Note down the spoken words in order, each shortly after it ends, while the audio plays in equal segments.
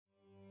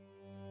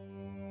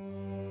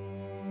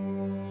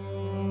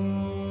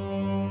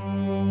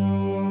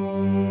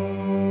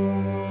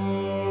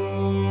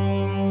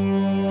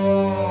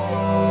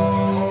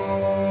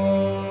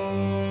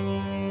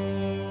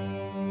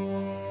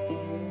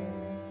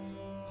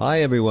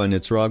Hi everyone,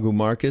 it's Raghu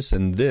Markus,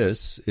 and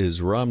this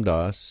is Ram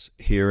Dass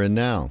Here and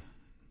Now.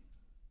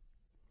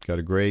 Got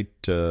a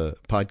great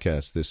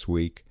podcast this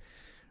week.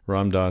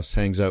 Ram Dass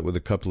hangs out with a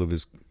couple of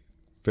his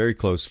very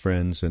close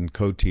friends and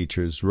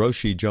co-teachers,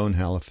 Roshi, Joan,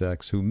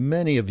 Halifax, who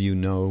many of you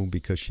know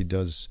because she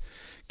does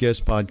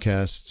guest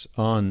podcasts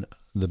on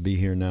the Be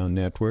Here Now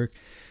network,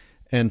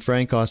 and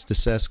Frank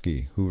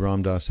Ostaseski, who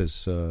Ram Dass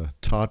has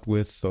taught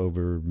with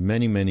over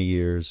many, many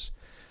years,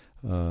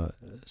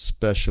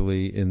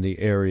 especially in the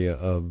area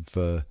of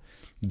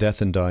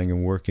death and dying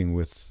and working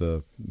with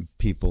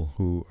people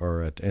who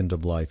are at end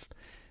of life.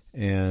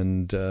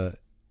 And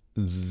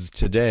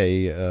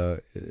today,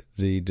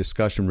 the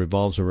discussion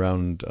revolves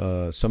around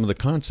some of the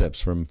concepts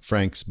from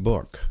Frank's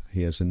book.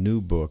 He has a new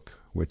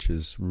book, which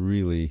is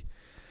really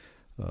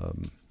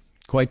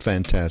quite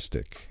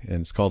fantastic,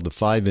 and it's called The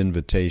 5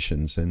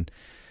 Invitations, and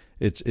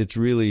it's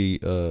really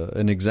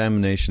an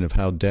examination of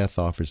how death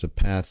offers a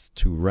path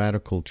to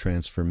radical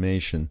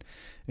transformation.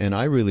 And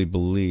I really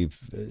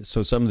believe,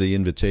 so some of the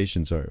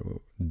invitations are,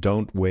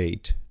 don't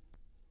wait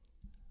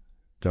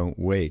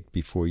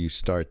before you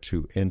start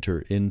to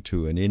enter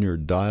into an inner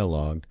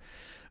dialogue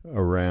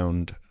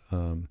around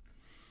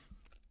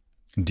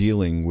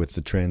dealing with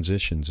the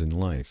transitions in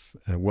life.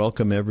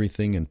 Welcome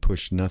everything and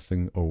push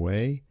nothing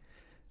away.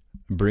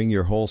 Bring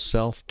your whole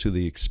self to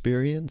the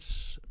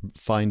experience.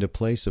 Find a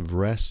place of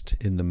rest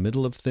in the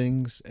middle of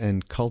things,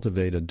 and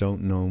cultivate a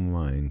don't know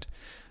mind.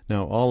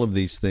 Now, all of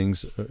these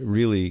things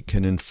really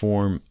can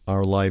inform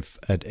our life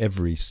at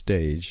every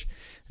stage,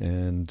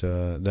 and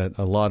that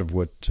a lot of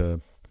what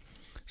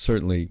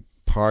certainly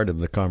part of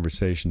the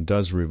conversation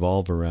does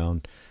revolve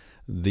around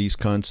these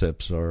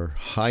concepts are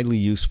highly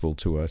useful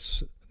to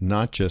us,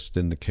 not just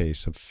in the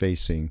case of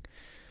facing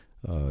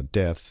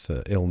death,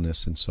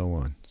 illness, and so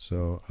on.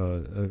 So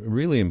a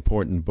really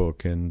important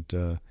book, and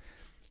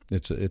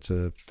it's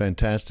a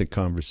fantastic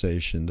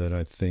conversation that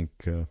I think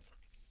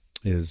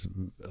is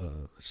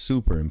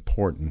super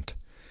important,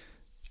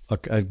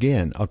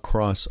 again,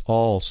 across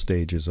all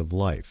stages of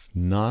life,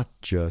 not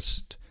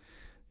just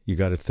you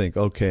got to think,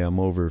 okay,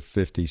 I'm over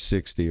 50,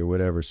 60 or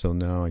whatever, so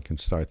now I can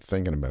start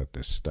thinking about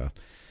this stuff.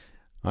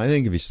 I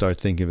think if you start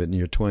thinking of it in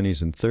your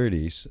 20s and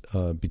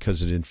 30s,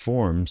 because it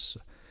informs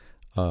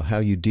how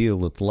you deal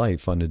with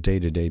life on a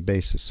day-to-day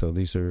basis. So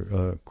these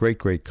are great,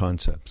 great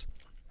concepts.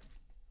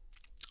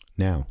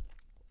 Now,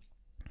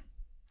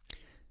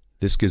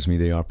 this gives me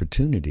the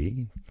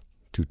opportunity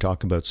to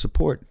talk about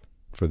support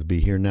for the Be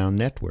Here Now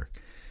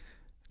network,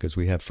 because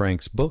we have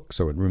Frank's book,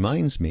 so it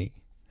reminds me,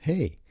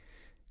 hey,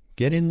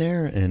 get in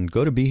there and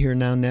go to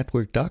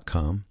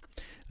BeHereNowNetwork.com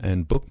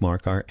and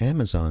bookmark our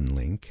Amazon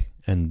link,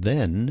 and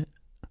then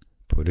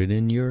put it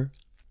in your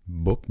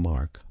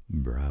bookmark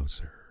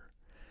browser.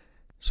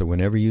 So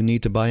whenever you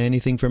need to buy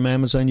anything from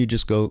Amazon, you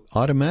just go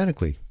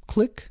automatically,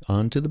 click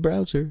onto the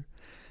browser,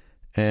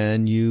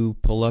 and you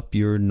pull up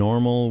your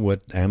normal,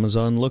 what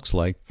Amazon looks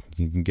like.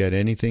 You can get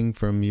anything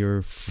from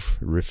your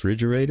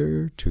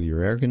refrigerator to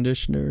your air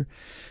conditioner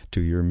to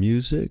your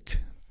music.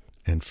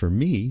 And for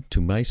me, to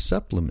my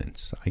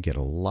supplements. I get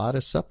a lot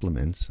of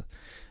supplements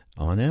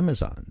on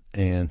Amazon,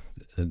 and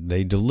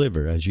they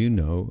deliver, as you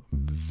know,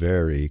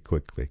 very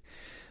quickly.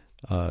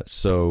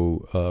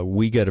 So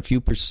we get a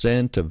few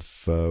percent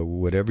of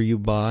whatever you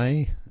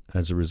buy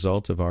as a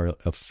result of our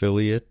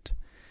affiliate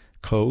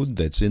code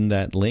that's in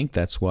that link.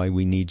 That's why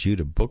we need you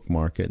to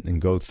bookmark it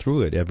and go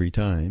through it every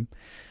time.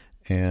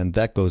 And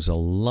that goes a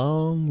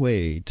long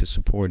way to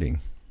supporting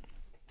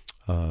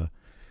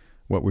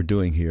what we're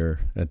doing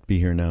here at Be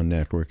Here Now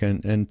Network.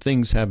 And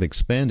things have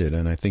expanded,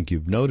 and I think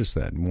you've noticed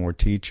that. More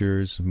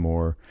teachers,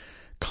 more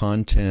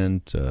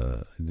content,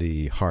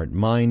 the Heart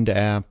Mind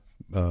app,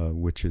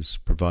 which is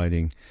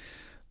providing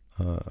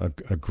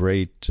a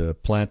great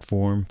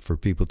platform for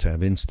people to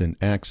have instant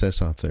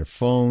access off their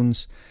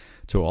phones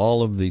to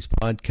all of these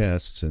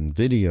podcasts and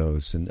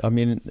videos. And I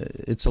mean,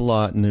 it's a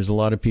lot, and there's a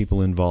lot of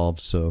people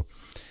involved. So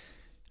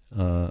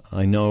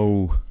I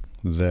know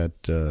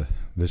that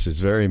this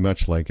is very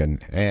much like an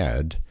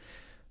ad,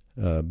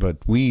 but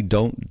we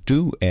don't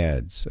do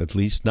ads, at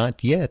least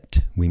not yet.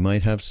 We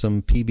might have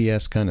some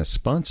PBS kind of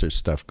sponsor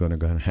stuff going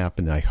to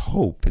happen, I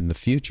hope, in the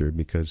future,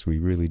 because we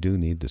really do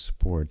need the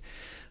support.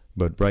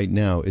 But right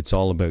now, it's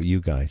all about you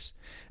guys.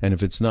 And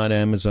if it's not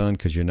Amazon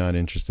because you're not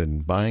interested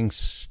in buying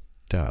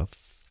stuff,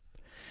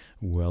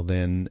 well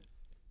then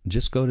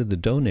just go to the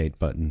donate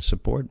button,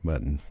 support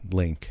button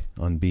link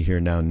on Be Here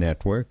Now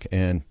Network.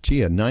 And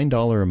gee, at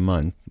 $9 a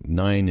month,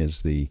 9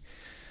 is the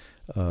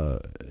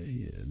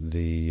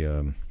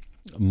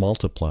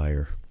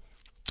multiplier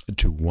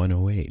to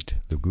 108,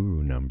 the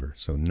guru number.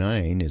 So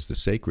 9 is the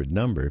sacred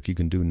number. If you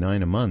can do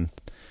 9 a month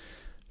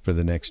for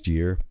the next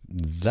year,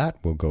 that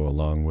will go a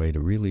long way to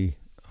really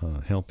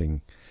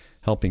helping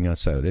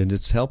us out. And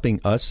it's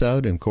helping us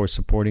out, and of course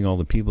supporting all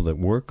the people that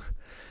work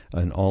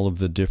and all of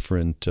the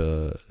different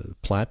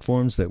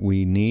platforms that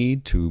we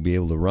need to be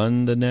able to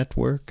run the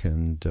network,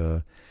 and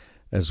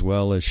as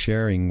well as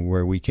sharing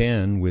where we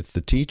can with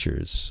the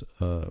teachers,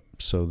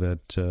 so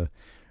that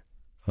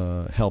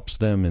helps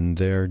them in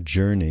their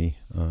journey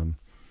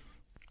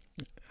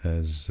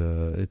as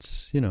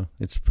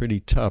it's pretty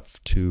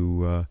tough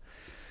to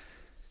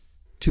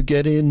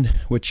get in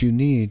what you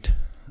need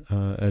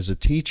as a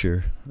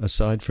teacher,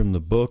 aside from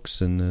the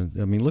books. And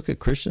look at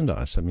Krishna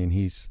Das.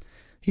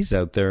 He's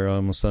out there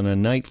almost on a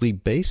nightly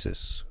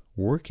basis,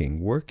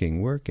 working.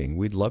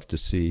 We'd love to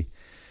see,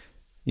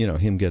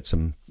 him get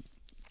some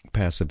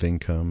passive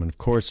income. And of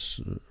course,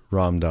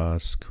 Ram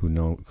Dass,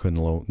 who can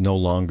no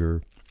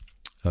longer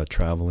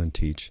travel and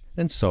teach,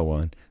 and so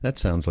on. That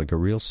sounds like a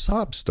real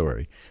sob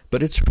story,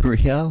 but it's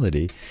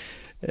reality.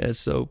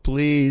 So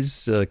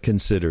please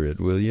consider it,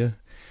 will you?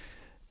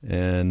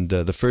 And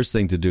the first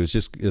thing to do is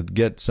just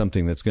get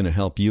something that's going to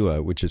help you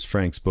out, which is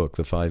Frank's book,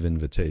 The 5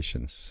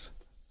 Invitations.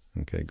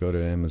 Okay, go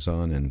to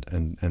Amazon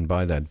and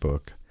buy that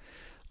book.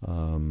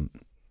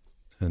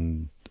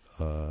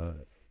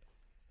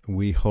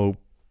 We hope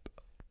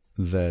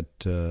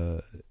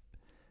that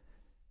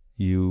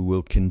you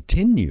will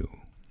continue,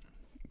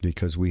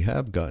 because we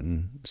have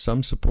gotten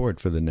some support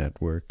for the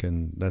network,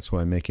 and that's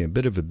why I'm making a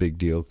bit of a big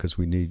deal, because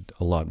we need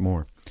a lot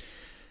more.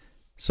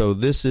 So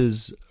this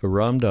is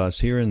Ram Dass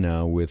Here and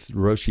Now with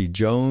Roshi,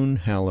 Joan,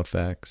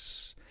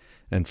 Halifax,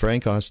 and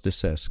Frank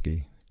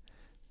Ostaseski,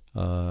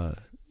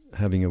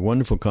 having a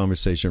wonderful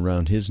conversation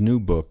around his new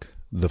book,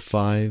 The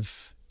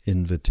 5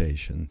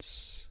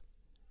 Invitations.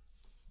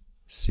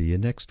 See you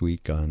next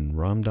week on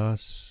Ram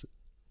Dass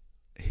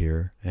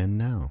Here and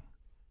Now.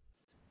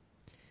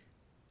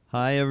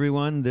 Hi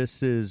everyone,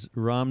 this is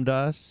Ram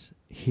Dass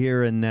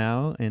Here and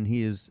Now, and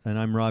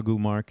I'm Raghu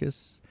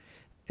Markus,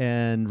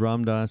 and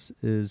Ram Dass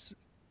is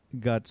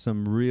got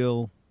some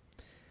real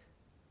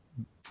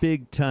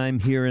big time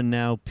here and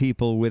now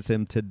people with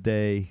him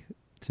today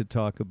to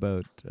talk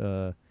about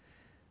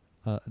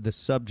the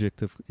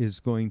subject is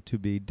going to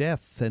be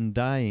death and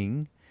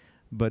dying,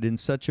 but in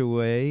such a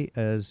way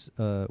as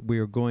we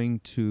are going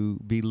to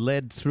be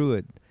led through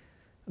it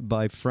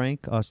by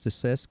Frank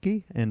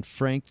Ostaseski. And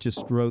Frank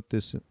just wrote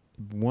this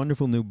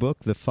wonderful new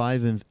book, The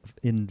 5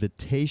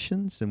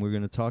 Invitations, and we're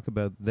going to talk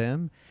about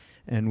them.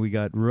 And we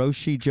got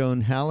Roshi,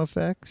 Joan,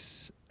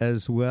 Halifax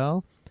as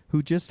well,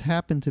 who just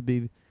happened to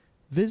be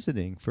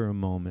visiting for a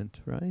moment,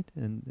 right?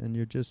 And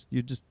you're just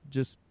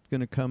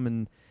going to come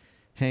and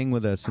hang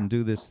with us and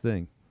do this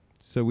thing.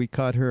 So we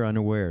caught her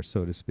unaware,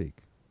 so to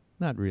speak.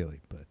 Not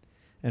really, but.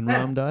 And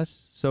Ram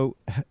Dass. So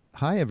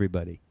hi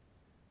everybody.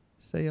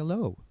 Say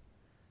hello.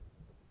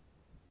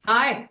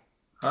 Hi.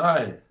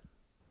 Hi.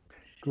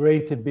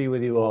 Great to be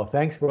with you all.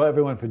 Thanks for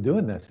everyone for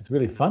doing this. It's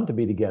really fun to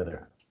be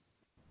together.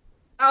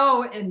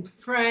 Oh, and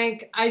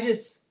Frank, I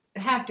just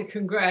have to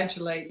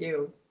congratulate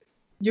you.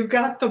 You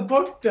got the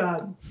book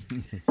done.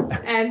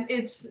 And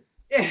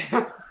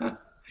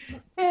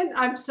and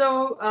I'm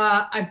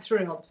I'm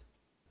thrilled.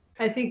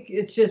 I think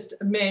it's just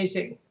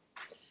amazing.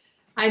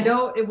 I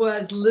know it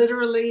was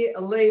literally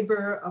a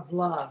labor of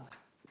love.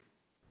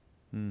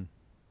 And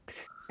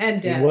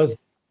death. It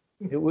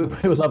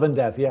was love and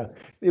death, yeah.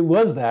 It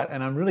was that,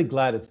 and I'm really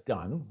glad it's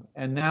done.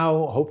 And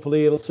now,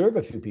 hopefully, it'll serve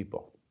a few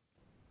people.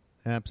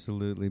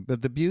 Absolutely.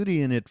 But the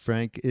beauty in it,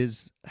 Frank,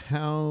 is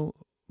how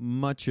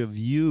much of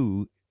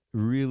you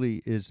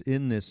really is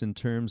in this in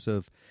terms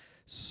of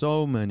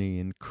so many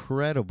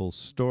incredible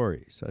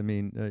stories. I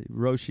mean,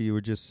 Roshi, you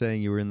were just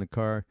saying you were in the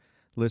car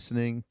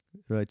listening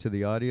right to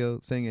the audio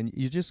thing, and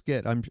you just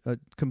get, I'm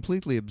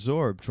completely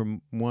absorbed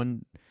from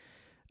one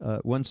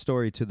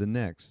story to the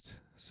next.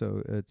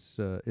 So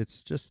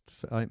it's just,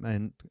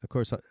 and of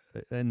course,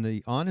 and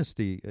the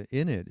honesty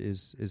in it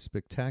is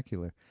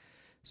spectacular.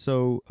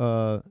 So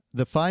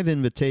the 5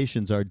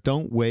 invitations are: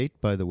 don't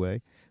wait, by the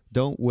way.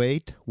 Don't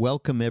wait.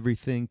 Welcome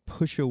everything.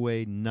 Push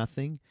away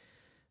nothing.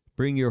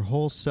 Bring your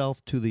whole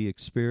self to the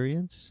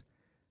experience,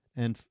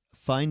 and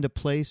find a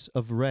place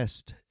of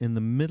rest in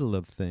the middle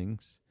of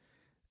things,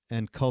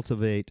 and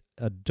cultivate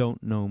a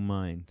don't know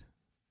mind.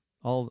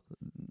 All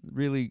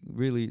really,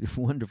 really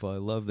wonderful. I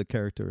love the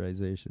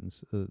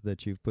characterizations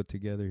that you've put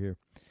together here.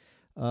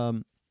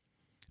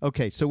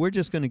 Okay, so we're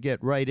just going to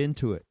get right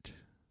into it.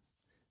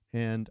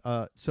 And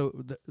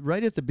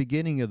right at the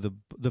beginning of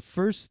the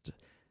first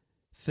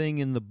thing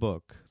in the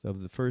book,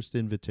 of the first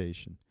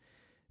invitation,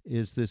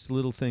 is this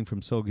little thing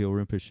from Sogyal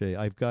Rinpoche.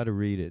 I've got to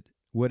read it.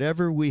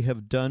 Whatever we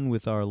have done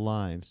with our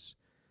lives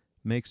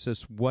makes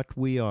us what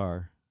we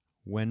are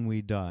when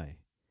we die.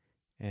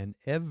 And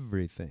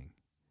everything,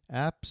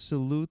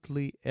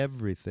 absolutely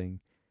everything,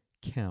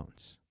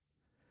 counts.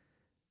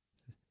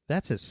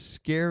 That's a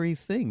scary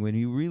thing when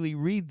you really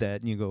read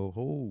that and you go,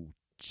 oh,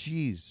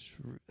 geez,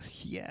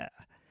 yeah.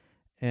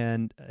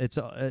 And it's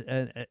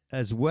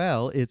as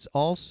well, it's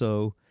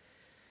also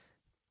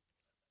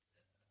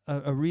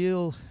a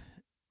real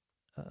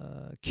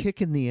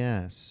kick in the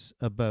ass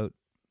about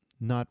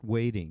not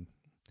waiting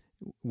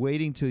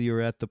till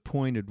you're at the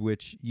point at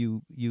which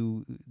you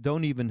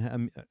don't even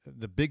have,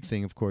 the big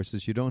thing, of course,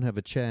 is you don't have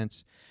a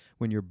chance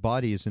when your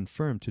body is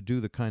infirm to do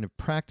the kind of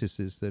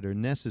practices that are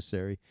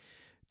necessary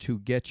to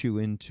get you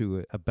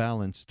into a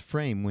balanced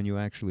frame when you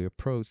actually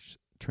approach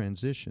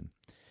transition.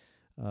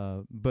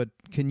 But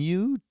can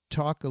you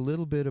talk a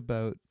little bit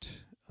about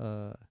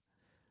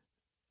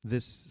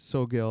this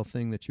Sogel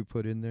thing that you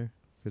put in there?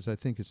 Because I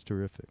think it's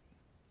terrific.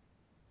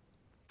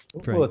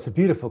 Frank. Well, it's a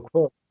beautiful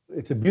quote.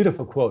 It's a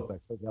beautiful quote by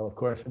Sogel, of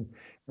course. And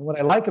what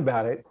I like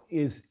about it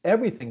is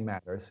everything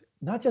matters,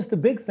 not just the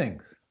big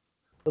things.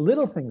 The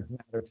little things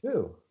matter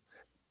too.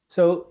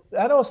 So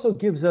that also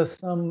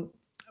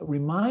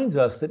reminds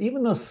us that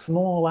even those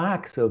small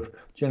acts of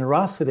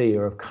generosity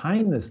or of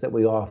kindness that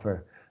we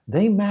offer,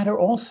 they matter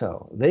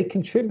also. They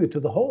contribute to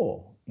the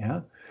whole.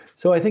 Yeah.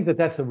 So I think that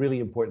that's a really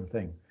important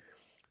thing.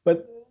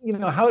 But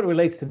how it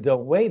relates to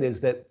don't wait is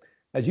that,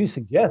 as you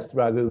suggest,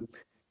 Raghu,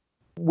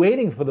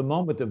 waiting for the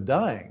moment of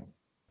dying,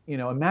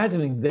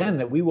 imagining then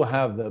that we will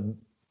have the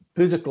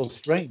physical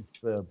strength,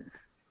 the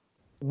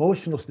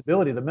emotional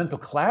stability, the mental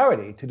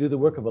clarity to do the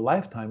work of a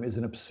lifetime is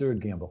an absurd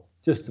gamble,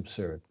 just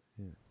absurd.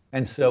 Yeah.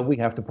 And so we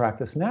have to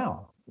practice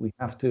now. We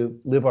have to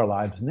live our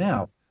lives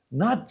now,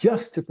 not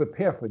just to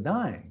prepare for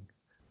dying,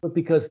 but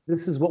because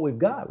this is what we've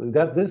got. We've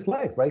got this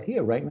life right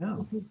here, right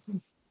now. Yeah.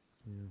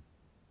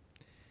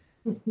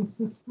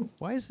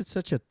 Why is it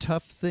such a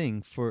tough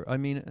thing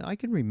I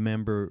can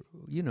remember,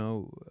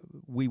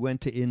 we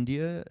went to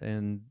India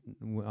and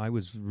I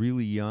was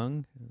really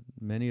young,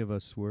 many of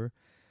us were,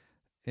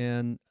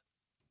 and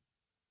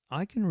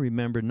I can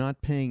remember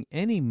not paying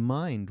any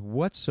mind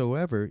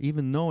whatsoever,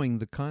 even knowing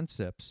the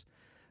concepts,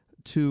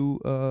 to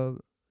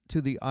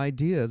the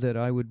idea that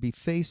I would be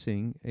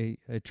facing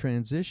a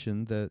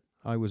transition that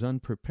I was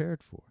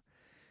unprepared for.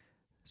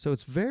 So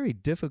it's very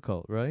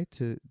difficult, right,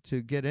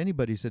 to get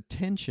anybody's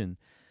attention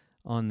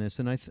on this.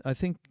 And I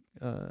think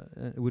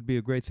it would be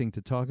a great thing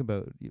to talk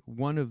about.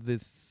 One of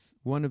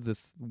the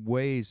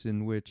ways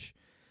in which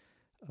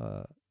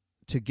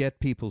to get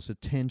people's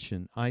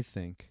attention, I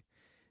think,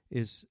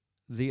 is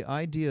the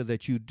idea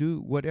that you do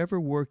whatever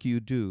work you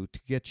do to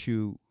get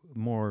you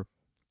more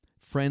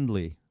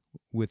friendly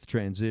with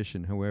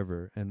transition,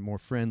 however, and more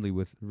friendly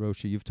with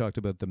Roshi. You've talked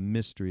about the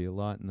mystery a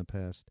lot in the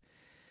past.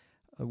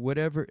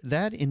 Whatever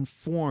that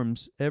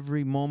informs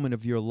every moment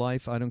of your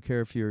life. I don't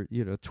care if you're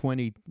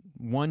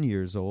 21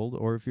 years old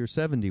or if you're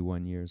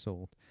 71 years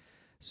old.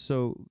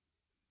 So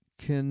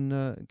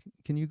can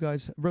you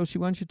guys, Roshi,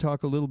 why don't you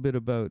talk a little bit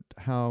about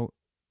how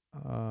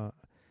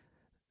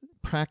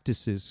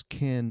practices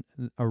can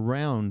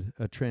around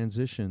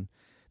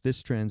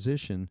this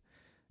transition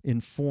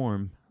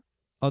inform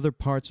other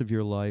parts of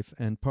your life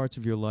and parts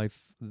of your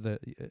life that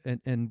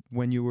and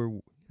when you were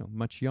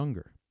much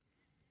younger.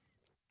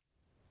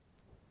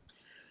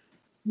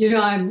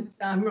 I'm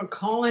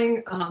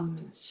recalling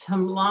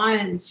some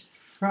lines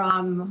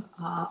from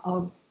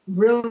the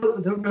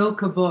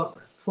Rilke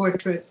book,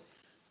 Portrait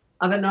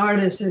of an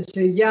Artist. It's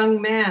a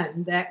young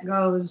man that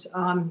goes,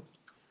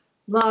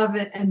 love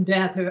and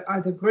death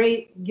are the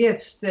great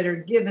gifts that are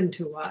given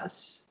to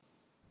us.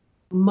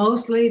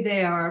 Mostly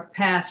they are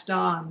passed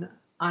on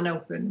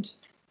unopened.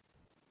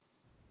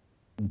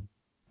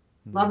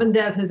 Mm-hmm. Love and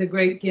death are the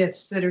great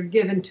gifts that are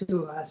given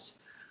to us.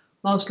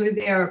 Mostly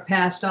they are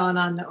passed on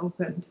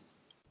unopened.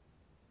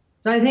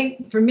 So I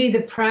think for me,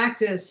 the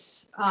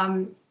practice,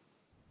 when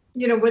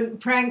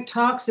Frank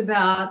talks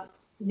about,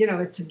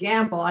 it's a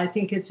gamble, I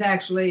think it's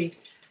actually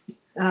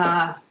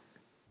a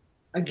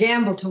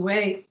gamble to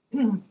wait.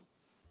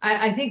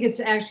 I think it's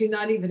actually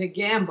not even a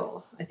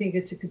gamble. I think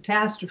it's a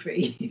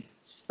catastrophe.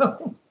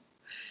 So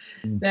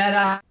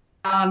that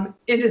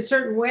in a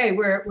certain way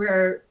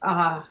where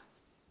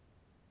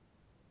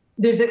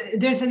there's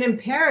an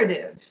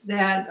imperative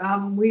that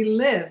we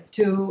live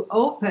to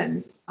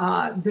open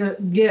the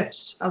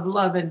gifts of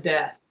love and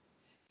death,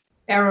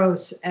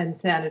 Eros and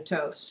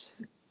Thanatos,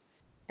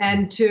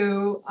 and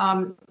to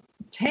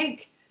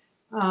take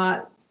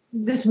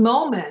this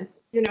moment,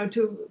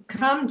 to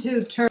come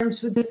to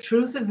terms with the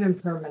truth of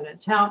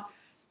impermanence, how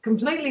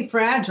completely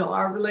fragile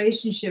our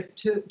relationship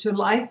to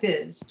life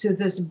is, to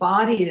this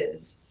body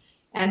is,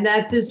 and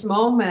that this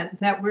moment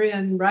that we're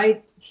in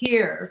right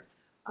here,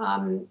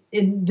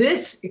 in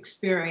this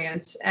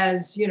experience,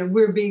 as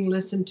we're being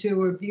listened to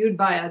or viewed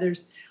by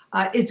others,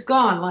 it's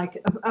gone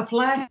like a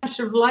flash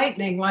of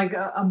lightning, like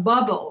a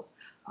bubble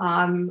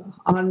on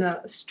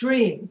the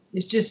stream.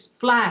 It's just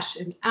flash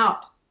and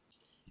out.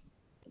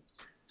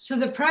 So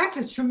the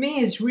practice for me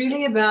is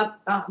really about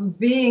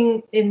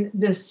being in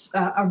this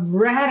a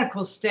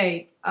radical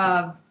state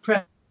of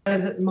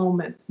present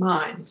moment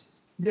mind,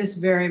 this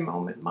very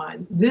moment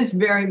mind, this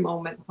very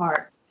moment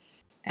heart.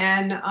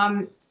 And,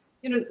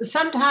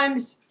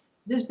 sometimes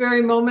this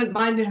very moment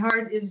mind and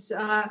heart is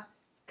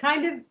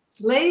kind of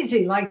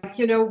lazy, like,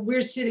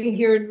 we're sitting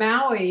here in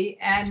Maui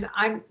and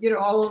I'm,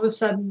 all of a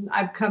sudden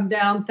I've come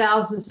down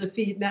thousands of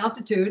feet in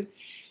altitude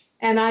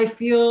and I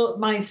feel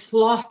my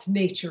sloth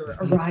nature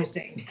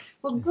arising.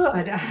 Well,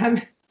 good.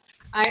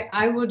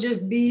 I will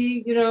just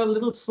be, a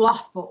little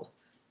slothful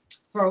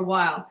for a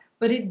while,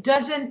 but it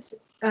doesn't,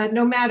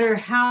 no matter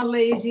how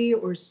lazy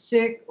or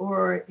sick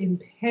or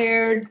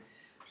impaired,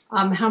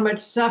 how much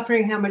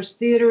suffering, how much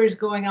theater is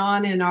going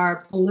on in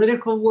our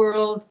political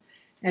world.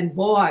 And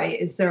boy,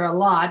 is there a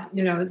lot,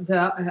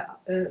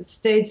 the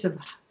states of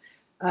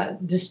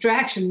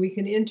distraction we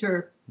can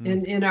enter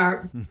in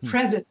our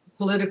present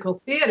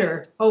political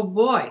theater, oh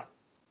boy,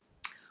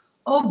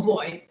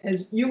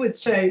 as you would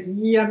say,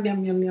 yum,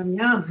 yum, yum, yum,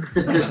 yum.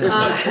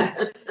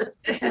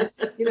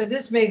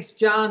 This makes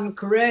John Le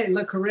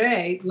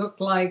Carré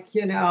look like,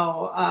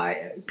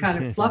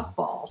 kind of fluff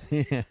ball.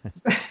 Yeah.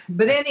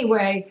 But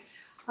anyway,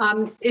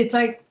 it's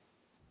like,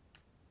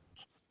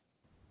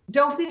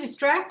 don't be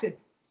distracted.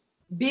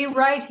 Be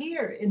right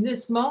here in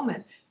this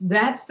moment.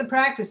 That's the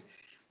practice.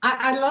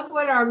 I love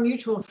what our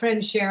mutual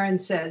friend Sharon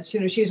says.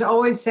 She's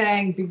always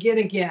saying, begin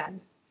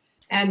again.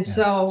 And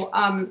so,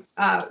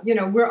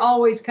 we're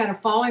always kind of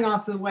falling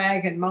off the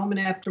wagon moment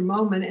after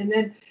moment. And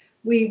then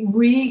we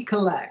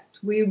recollect.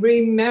 We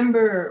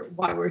remember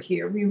why we're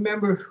here. We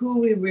remember who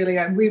we really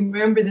are. We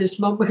remember this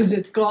moment because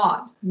it's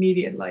gone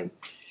immediately.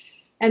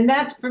 And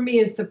that's, for me,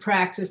 is the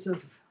practice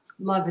of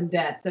love and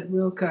death that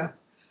Rilke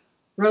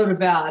wrote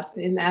about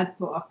in that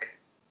book.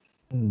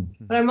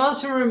 Mm-hmm. But I'm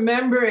also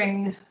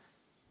remembering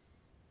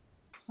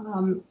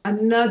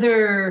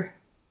another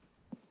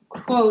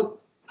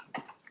quote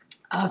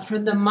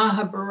from the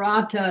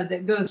Mahabharata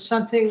that goes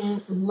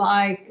something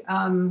like,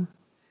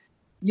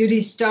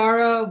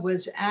 Yudhishthira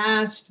was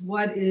asked,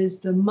 what is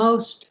the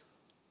most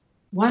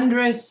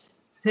wondrous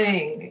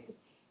thing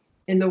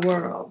in the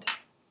world?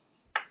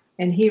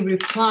 And he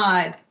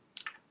replied,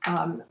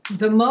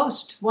 the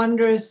most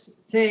wondrous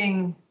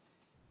thing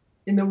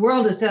in the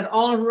world is that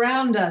all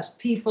around us,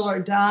 people are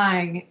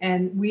dying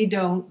and we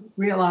don't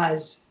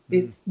realize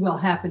it will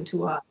happen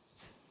to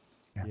us.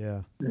 Yeah.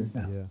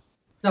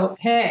 So,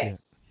 hey. Yeah.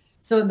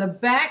 So in the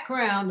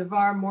background of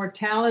our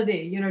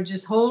mortality,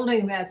 just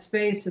holding that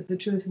space of the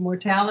truth of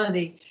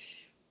mortality,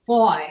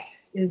 boy,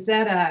 is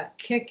that a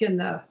kick in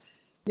the,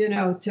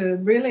 to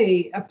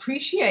really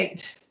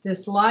appreciate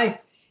this life,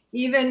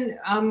 even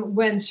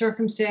when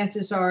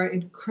circumstances are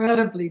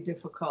incredibly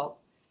difficult,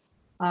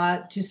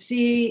 to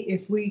see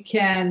if we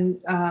can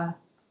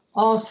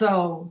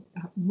also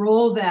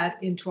roll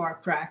that into our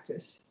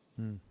practice.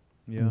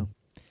 Yeah.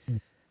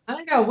 I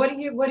don't know. What do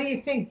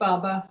you think,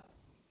 Baba?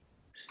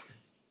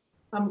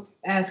 I'm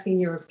asking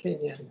your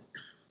opinion.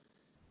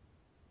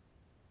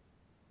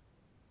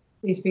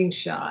 He's being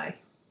shy.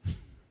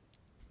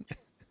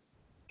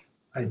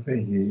 I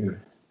think you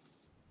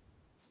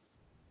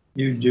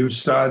do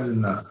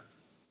sadhana,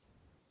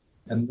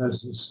 and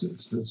this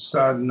is the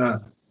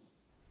sadhana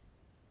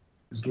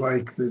is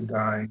like the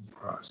dying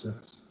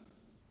process.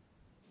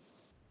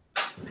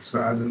 The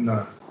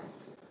sadhana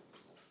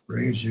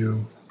brings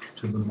you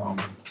to the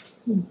moment.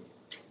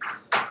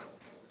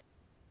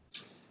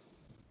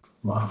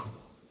 Wow.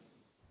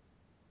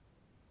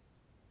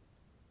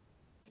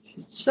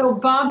 So,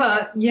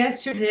 Baba,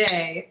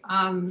 yesterday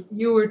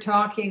you were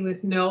talking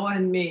with Noah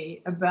and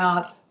me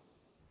about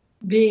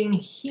being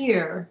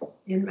here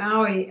in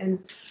Maui, and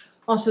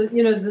also,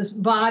 this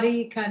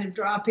body kind of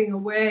dropping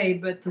away,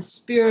 but the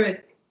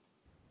spirit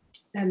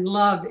and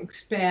love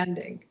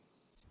expanding.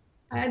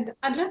 I'd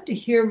love to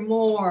hear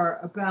more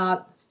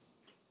about,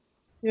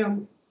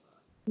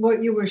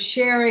 what you were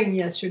sharing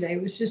yesterday.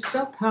 It was just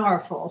so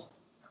powerful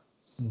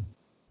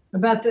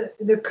about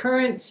the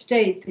current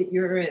state that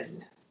you're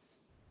in.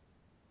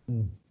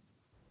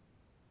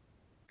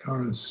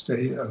 Current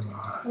state of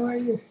How are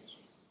you?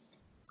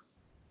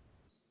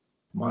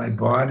 My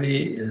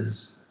body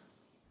is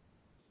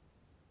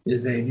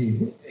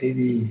 80,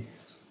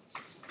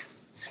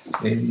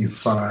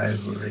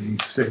 85 or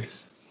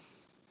 86.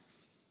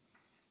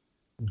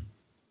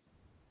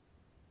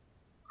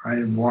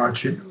 I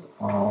watch it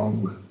all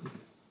with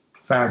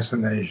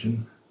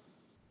fascination.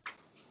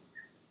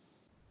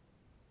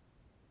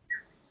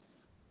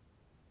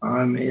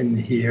 I'm in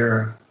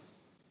here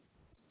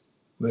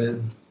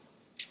with,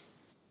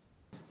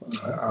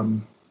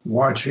 I'm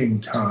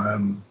watching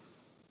time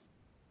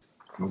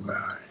go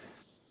by.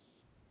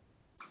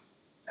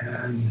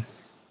 And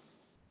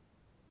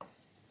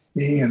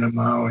being in a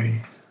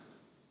Maui,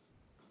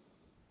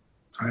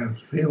 I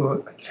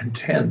feel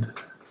content.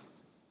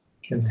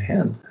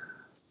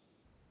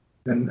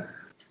 And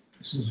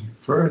this is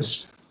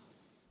first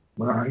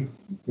when I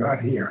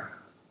got here,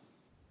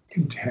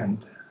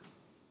 content.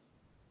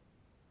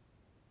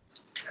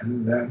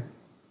 And that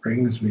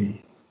brings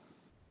me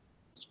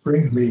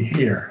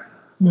here.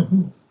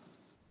 Mm-hmm.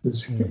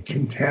 This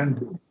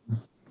content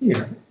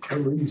here,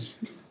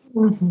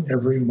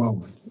 every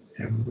moment.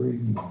 A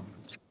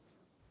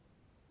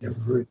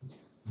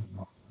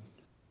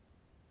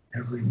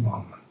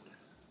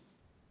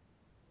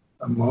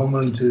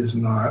moment is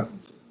not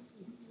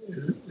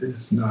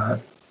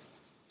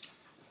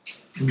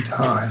in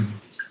time.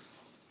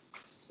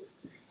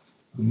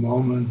 A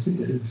moment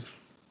is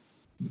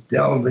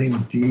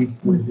delving deep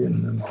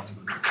within the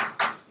moment.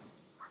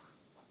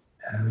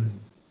 And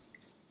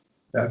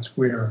that's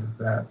where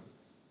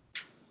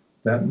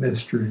that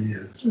mystery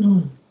is.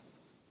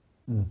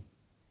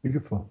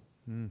 Beautiful.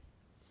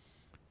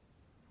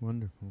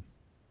 Wonderful.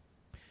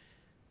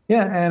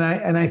 Yeah,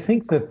 and I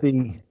think that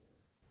the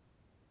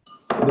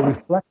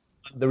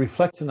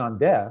reflection on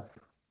death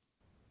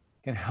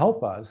can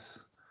help us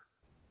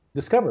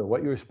discover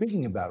what you were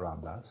speaking about,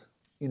 Ramdas.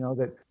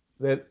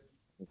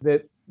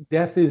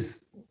 death is,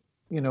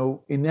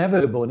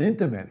 inevitable and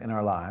intimate in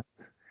our lives,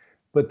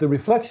 but the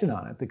reflection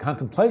on it, the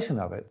contemplation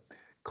of it,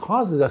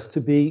 causes us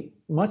to be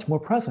much more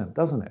present,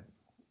 doesn't it?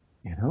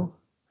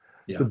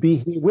 Yeah. To be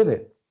here with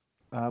it.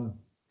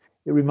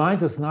 It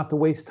reminds us not to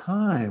waste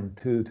time,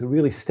 to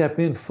really step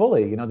in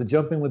fully, to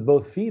jump in with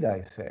both feet,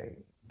 I say,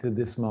 to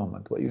this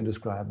moment, what you're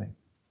describing.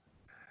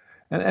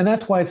 And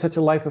that's why it's such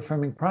a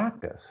life-affirming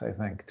practice, I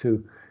think,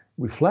 to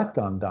reflect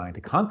on dying,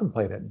 to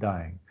contemplate it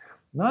dying.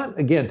 Not,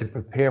 again, to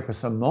prepare for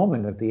some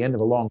moment at the end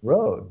of a long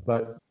road,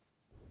 but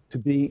to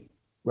be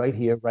right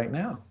here, right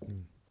now.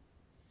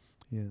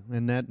 Yeah,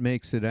 and that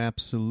makes it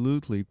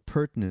absolutely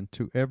pertinent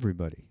to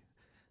everybody,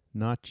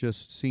 not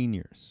just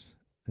seniors.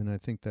 And I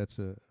think that's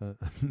a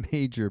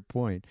major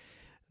point,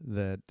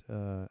 that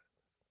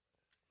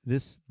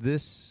this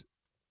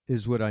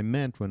is what I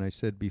meant when I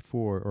said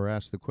before, or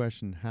asked the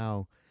question,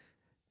 how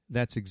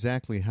that's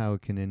exactly how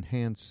it can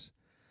enhance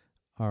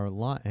our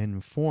and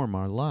inform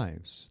our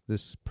lives,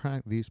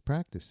 these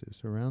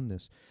practices around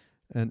this.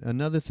 And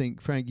another thing,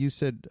 Frank, you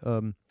said,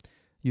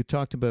 you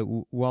talked about,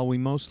 while we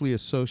mostly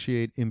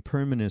associate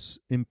impermanence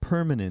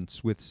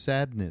with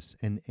sadness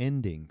and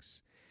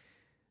endings,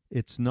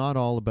 it's not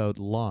all about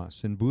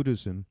loss. In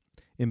Buddhism,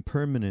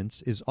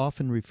 impermanence is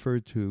often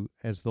referred to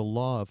as the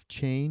law of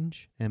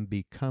change and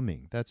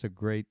becoming. That's a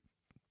great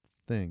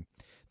thing.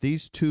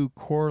 These two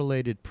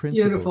correlated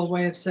principles. Beautiful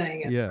way of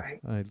saying it. Yeah,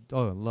 Right? I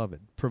love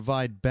it.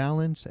 Provide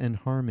balance and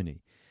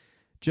harmony.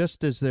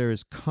 Just as there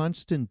is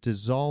constant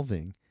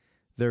dissolving,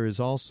 there is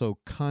also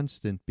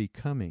constant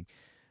becoming.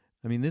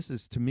 I mean, this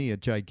is, to me, a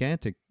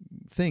gigantic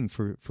thing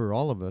for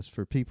all of us,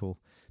 for people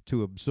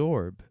to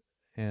absorb,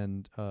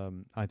 and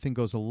I think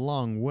goes a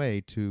long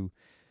way to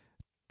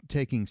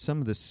taking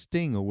some of the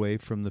sting away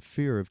from the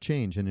fear of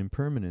change and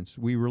impermanence.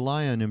 We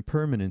rely on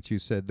impermanence, you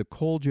said. The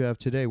cold you have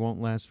today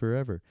won't last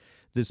forever.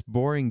 This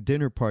boring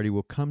dinner party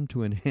will come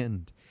to an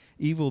end.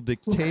 Evil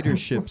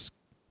dictatorships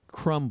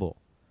crumble.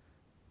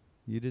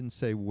 You didn't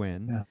say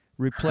when. Yeah.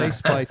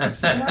 Replaced by... You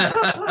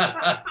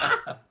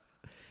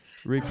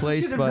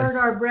should have heard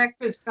our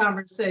breakfast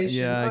conversation.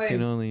 Yeah, Boy. I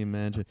can only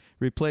imagine.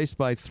 Replaced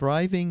by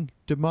thriving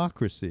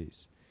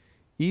democracies.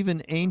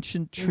 Even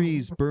ancient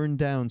trees burn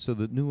down so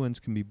that new ones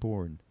can be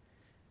born.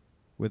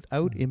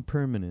 Without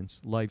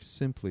impermanence, life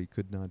simply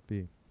could not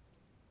be.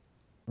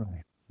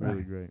 Right.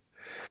 Really great.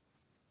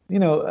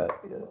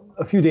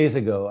 A few days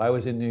ago, I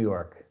was in New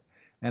York,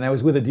 and I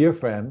was with a dear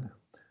friend,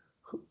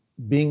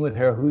 being with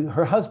her,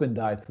 her husband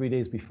died 3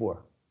 days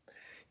before.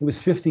 He was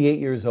 58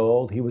 years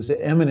old. He was an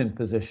eminent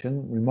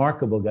physician,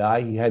 remarkable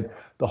guy. He had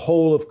the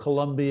whole of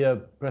Columbia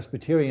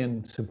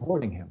Presbyterian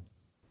supporting him.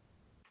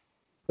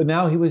 But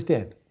now he was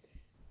dead.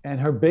 And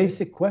her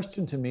basic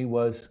question to me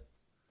was,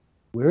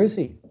 where is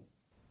he?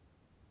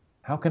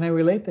 How can I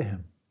relate to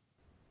him?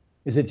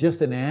 Is it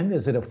just an end?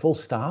 Is it a full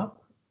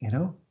stop?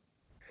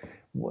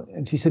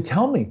 And she said,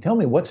 tell me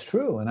what's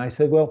true. And I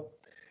said, well,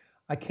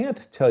 I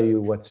can't tell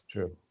you what's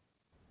true.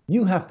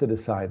 You have to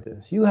decide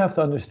this. You have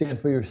to understand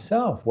for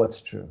yourself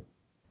what's true.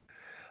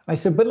 I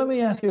said, but let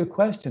me ask you a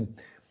question.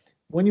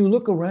 When you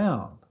look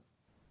around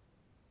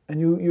and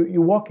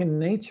you walk in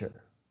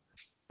nature,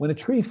 when a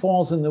tree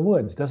falls in the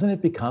woods, doesn't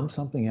it become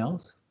something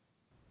else?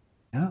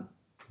 Yeah.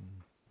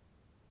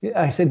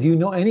 I said, do you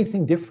know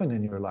anything different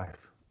in your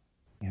life?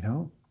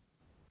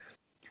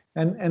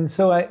 And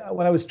so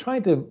what I was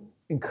trying to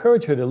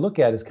encourage her to look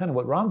at is kind of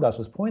what Ram Dass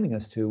was pointing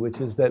us to, which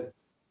is that,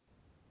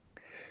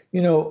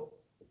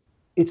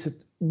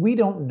 we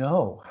don't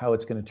know how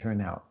it's going to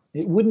turn out.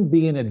 It wouldn't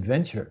be an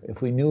adventure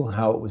if we knew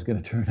how it was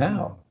going to turn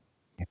out.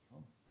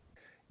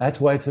 That's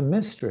why it's a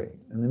mystery.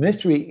 And the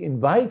mystery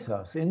invites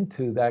us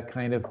into that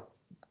kind of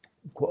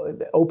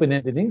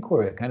open-ended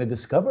inquiry, a kind of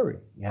discovery,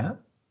 yeah?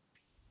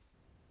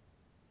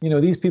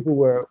 These people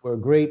were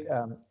great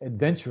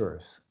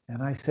adventurers.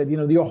 And I said,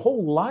 your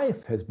whole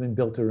life has been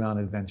built around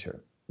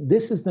adventure.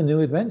 This is the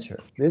new adventure.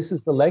 This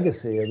is the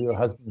legacy of your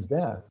husband's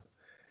death,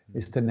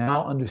 is to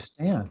now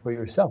understand for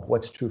yourself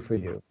what's true for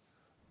you.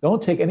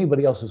 Don't take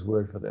anybody else's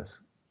word for this.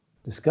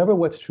 Discover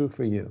what's true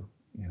for you,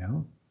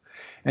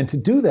 And to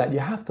do that, you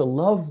have to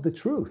love the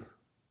truth.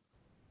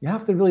 You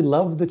have to really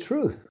love the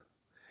truth.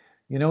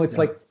 It's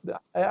like,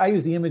 I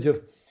use the image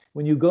of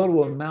when you go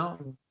to a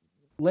mountain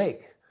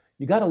lake,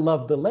 you got to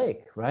love the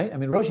lake, right? I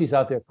mean, Roshi's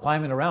out there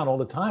climbing around all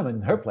the time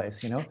in her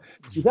place,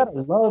 You got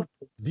to love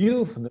the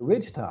view from the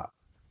ridgetop.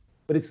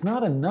 But it's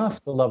not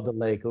enough to love the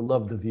lake or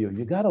love the view.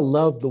 You got to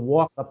love the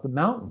walk up the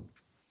mountain.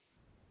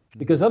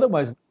 Because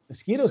otherwise,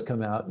 mosquitoes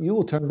come out, you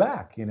will turn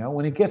back,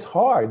 When it gets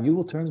hard, you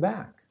will turn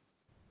back.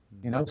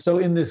 So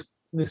in this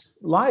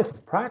life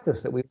of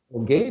practice that we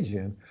engage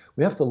in,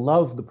 we have to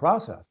love the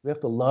process. We have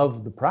to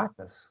love the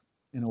practice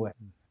in a way.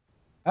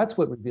 That's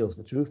what reveals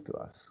the truth to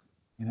us.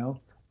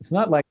 It's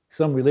not like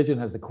some religion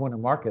has the corner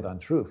market on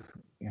truth.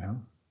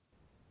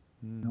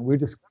 We're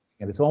discovering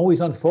it. It's always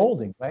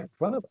unfolding right in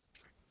front of us.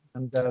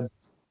 And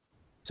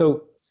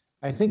so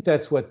I think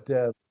that's what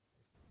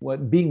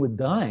being with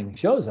dying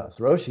shows us.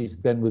 Roshi's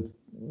been with,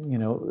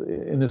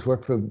 in this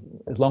work for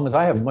as long as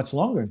I have, much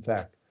longer, in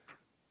fact.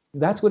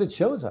 That's what it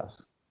shows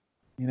us.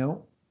 you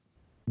know,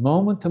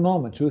 moment to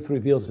moment, truth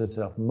reveals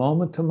itself.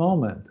 Moment to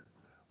moment,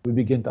 we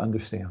begin to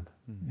understand.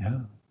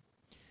 Yeah.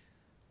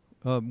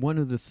 One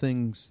of the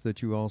things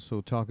that you also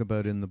talk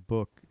about in the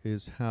book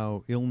is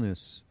how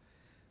illness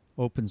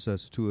opens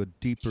us to a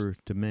deeper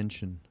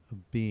dimension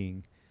of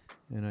being.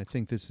 And I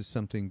think this is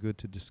something good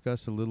to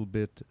discuss a little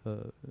bit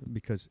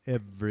because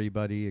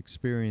everybody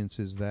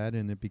experiences that,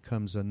 and it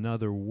becomes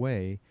another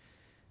way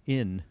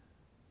in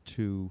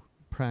to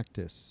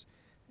practice.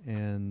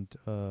 And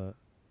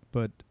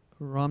but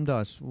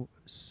Ramdas,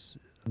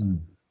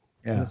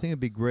 I think it'd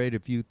be great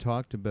if you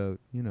talked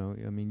about, you know,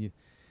 I mean,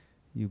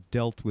 you've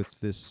dealt with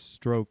this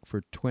stroke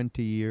for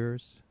 20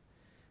 years.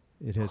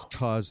 It has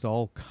caused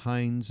all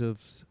kinds of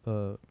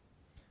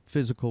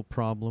physical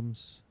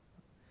problems.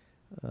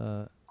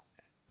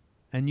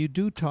 And you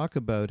do talk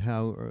about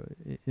how,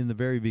 in the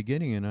very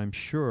beginning, and I'm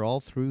sure all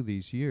through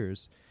these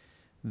years,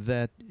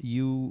 that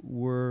you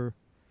were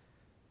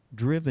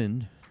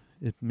driven,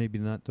 it maybe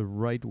not the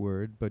right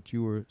word, but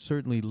you were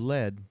certainly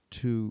led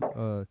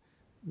to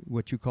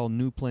what you call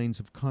new planes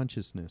of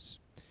consciousness.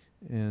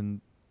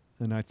 And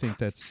I think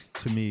that's,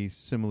 to me,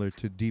 similar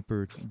to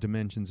deeper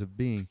dimensions of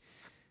being.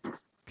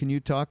 Can you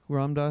talk,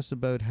 Ramdas,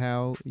 about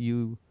how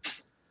you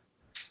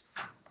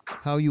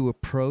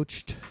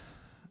approached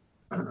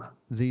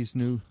these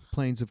new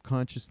planes of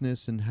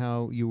consciousness and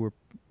how you were,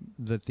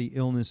 that the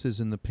illnesses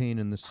and the pain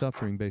and the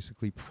suffering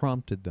basically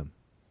prompted them?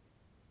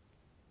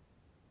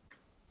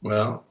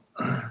 Well,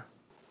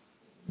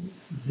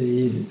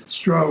 the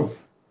stroke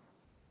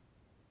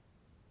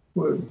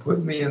would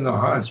put me in the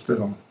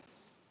hospital.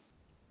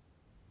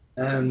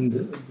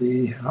 And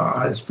the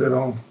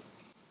hospital,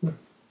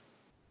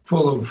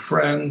 full of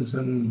friends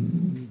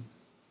and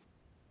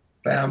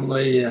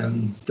family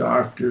and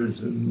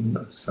doctors and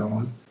so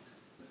on,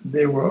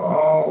 they were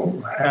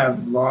all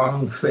had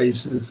long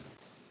faces.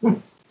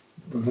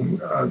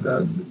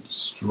 That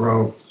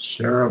stroke,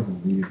 terrible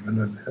even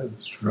have had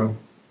a stroke.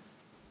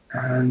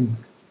 And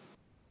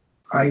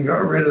I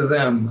got rid of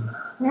them.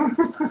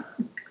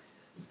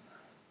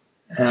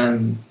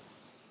 And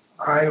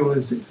I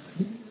was in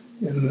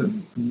the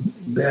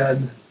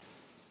bed,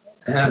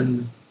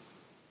 and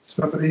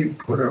somebody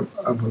put up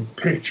a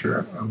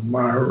picture of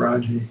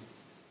Maharaji.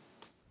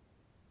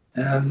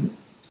 And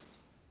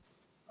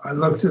I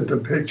looked at the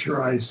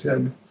picture, I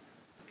said,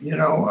 you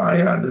know, I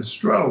had a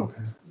stroke.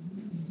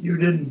 You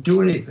didn't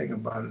do anything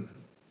about it.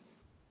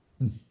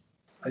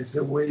 I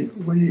said, were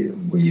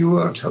you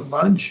out to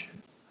lunch?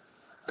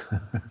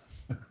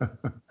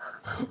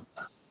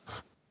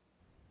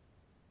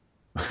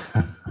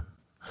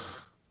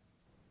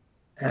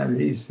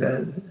 And he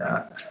said,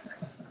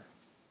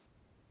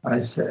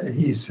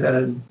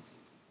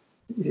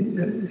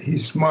 he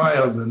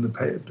smiled in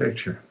the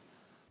picture,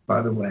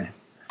 by the way.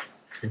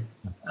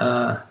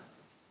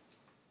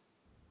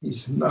 He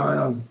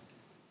smiled.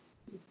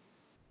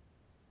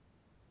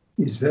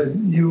 He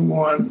said, you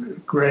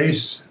want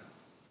grace?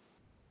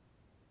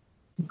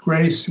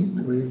 Grace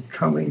was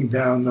coming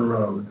down the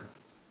road.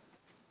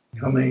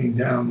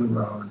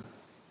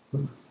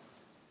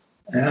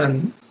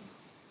 And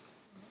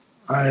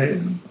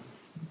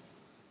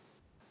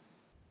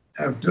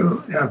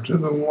after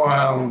the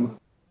while,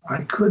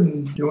 I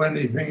couldn't do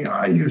anything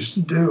I used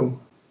to do.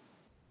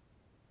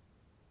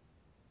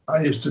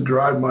 I used to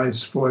drive my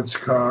sports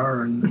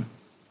car and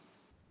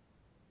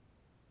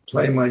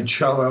play my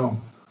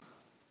cello,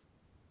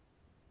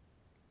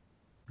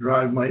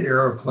 drive my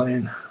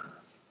airplane,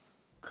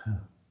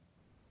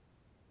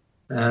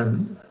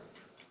 and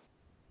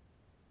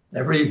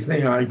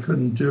everything I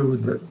couldn't do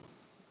that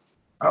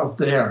out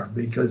there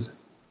because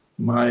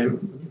my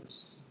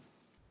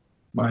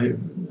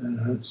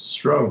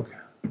stroke.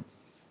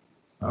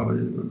 I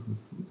was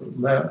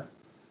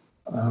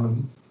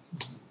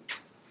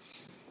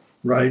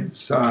right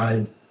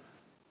side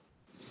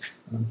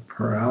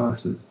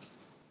paralysis.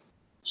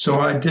 So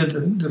I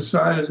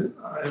decided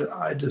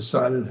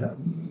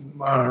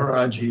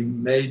Maharaji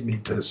made me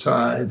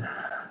decide.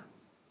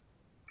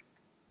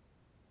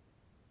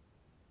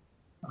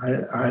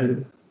 I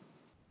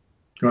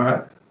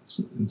got,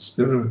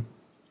 instead of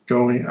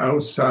going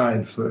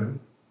outside for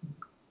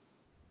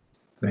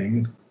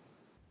things,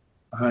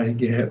 I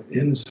get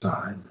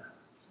inside.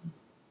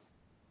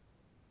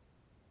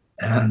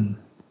 And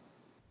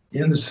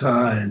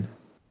inside,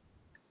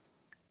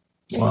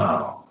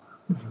 wow.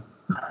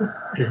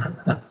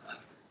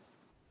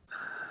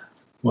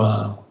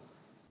 Wow.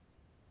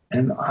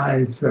 And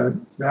I thought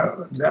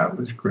that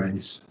was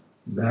grace.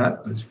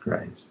 That was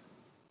grace.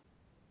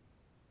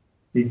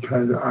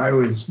 Because I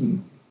was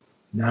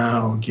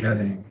now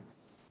getting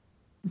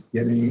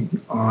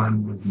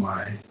on with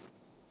my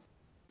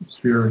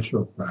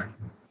spiritual practice.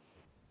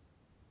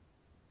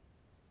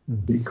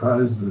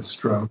 Because the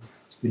stroke.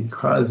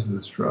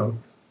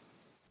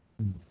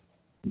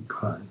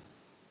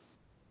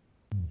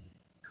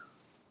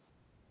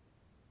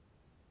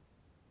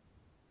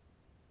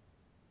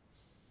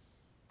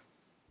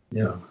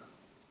 Yeah.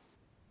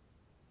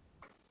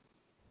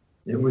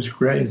 It was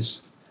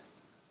grace.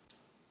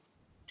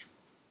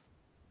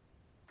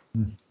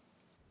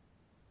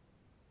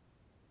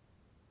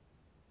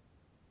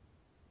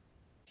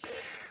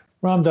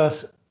 Ram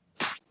Dass,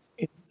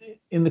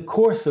 in the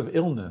course of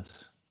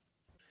illness,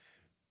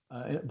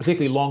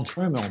 particularly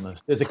long-term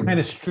illness, there's a kind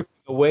of stripping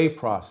away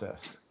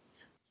process,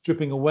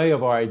 stripping away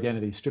of our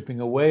identity, stripping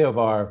away of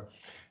our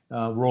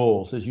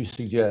roles, as you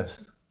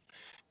suggest.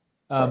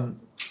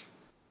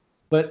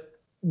 But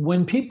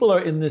when people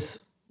are in this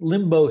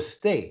limbo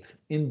state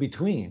in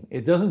between,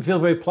 it doesn't feel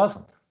very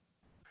pleasant.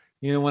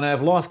 You know, when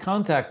I've lost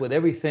contact with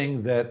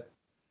everything that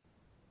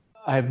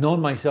I've known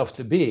myself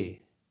to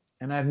be,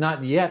 and I've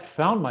not yet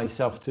found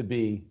myself to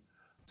be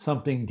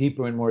something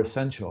deeper and more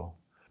essential,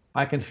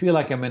 I can feel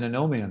like I'm in a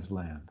no man's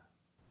land.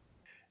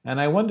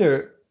 And I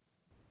wonder,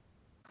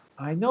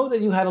 I know that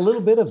you had a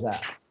little bit of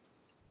that,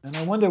 and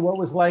I wonder what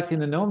was like in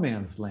the no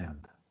man's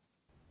land.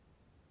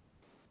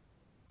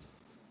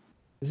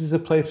 This is a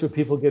place where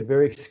people get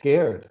very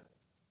scared.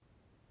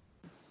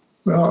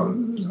 Well,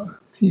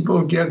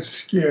 people get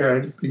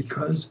scared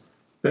because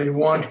they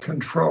want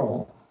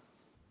control.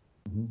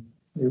 Mm-hmm.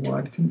 They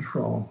want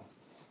control.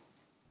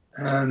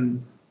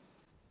 And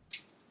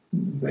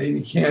they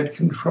can't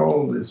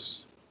control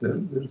this.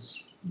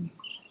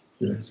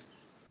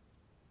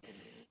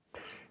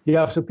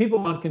 Yeah, so people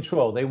want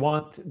control. They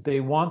want to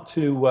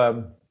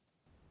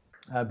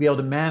be able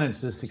to manage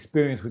this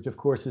experience, which of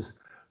course is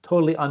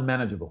totally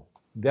unmanageable.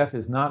 Death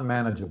is not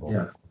manageable.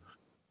 Yeah.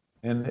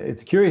 And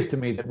it's curious to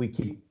me that we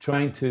keep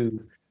trying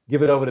to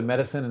give it over to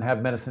medicine and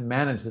have medicine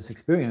manage this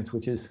experience,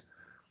 which is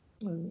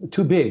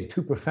too big,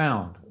 too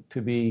profound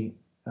to be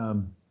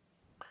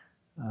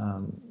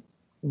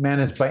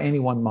managed by any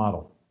one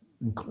model,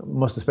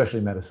 most especially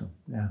medicine.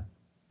 Yeah.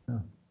 Yeah.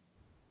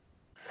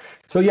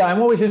 So yeah,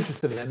 I'm always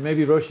interested in it. And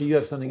maybe Roshi, you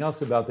have something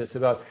else about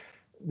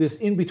this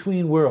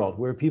in-between world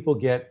where people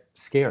get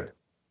scared.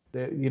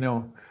 You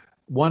know,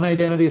 one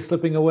identity is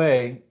slipping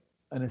away,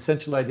 an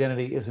essential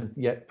identity isn't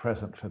yet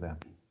present for them.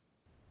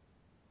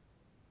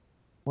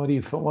 What do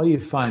you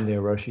find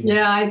there, Roshi?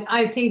 Yeah,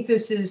 I think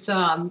this is,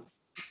 well,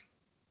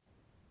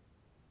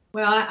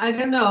 I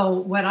don't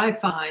know what I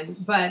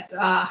find, but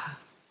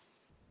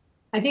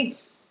I think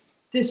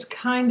this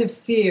kind of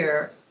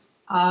fear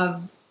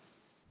of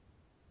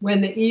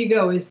when the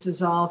ego is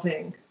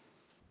dissolving,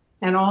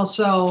 and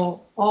also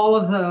all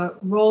of the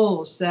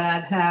roles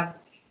that have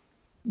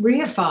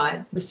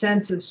reified the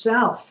sense of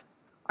self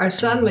are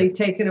suddenly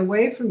taken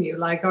away from you.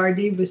 Like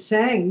RD was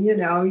saying, you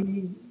know,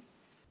 you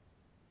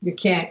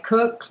can't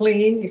cook,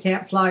 clean, you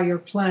can't fly your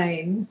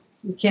plane,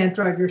 you can't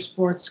drive your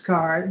sports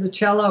car, the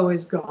cello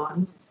is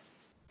gone.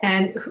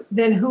 And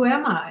then who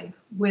am I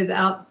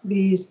without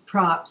these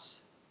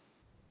props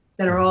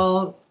that are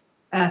all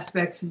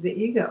aspects of the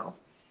ego?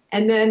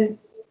 And then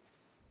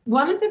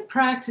one of the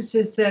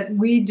practices that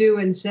we do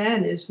in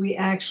Zen is we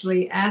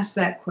actually ask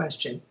that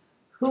question,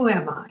 who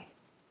am I?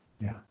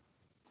 Yeah.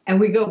 And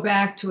we go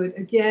back to it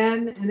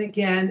again and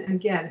again and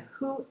again.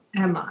 Who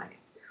am I?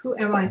 Who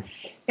am I?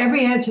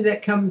 Every answer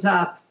that comes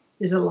up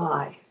is a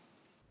lie.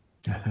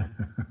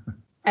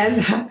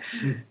 And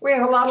we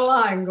have a lot of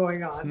lying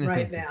going on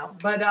right now.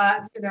 But,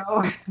 you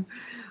know,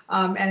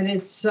 and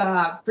it's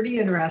pretty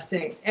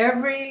interesting.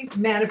 Every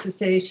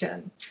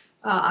manifestation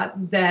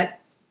that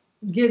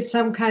gives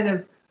some kind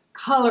of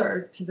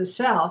color to the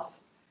self,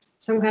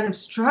 some kind of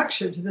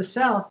structure to the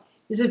self,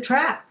 is a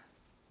trap.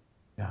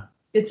 Yeah.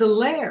 It's a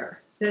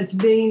layer that's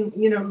being,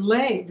 you know,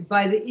 laid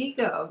by the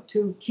ego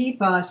to keep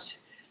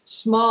us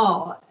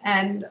small.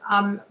 And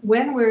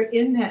when we're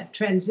in that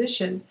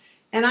transition,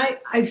 and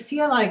I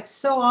feel like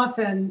so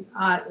often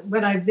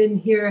when I've been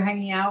here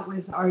hanging out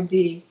with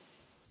RD,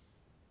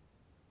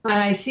 and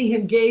I see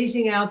him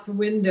gazing out the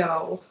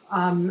window,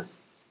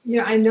 you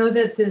know, I know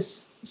that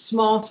this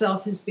small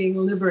self is being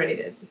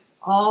liberated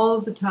all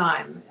the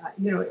time,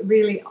 you know,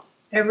 really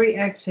every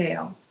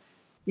exhale.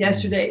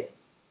 Yesterday,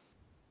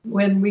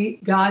 when we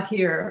got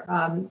here,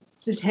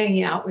 just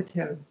hanging out with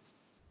him,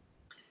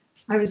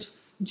 I was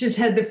just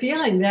had the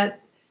feeling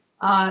that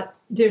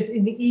there's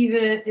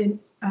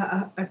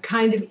a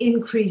kind of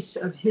increase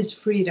of his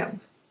freedom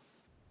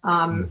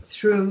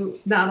through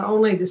not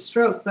only the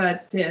stroke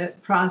but the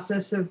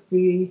process of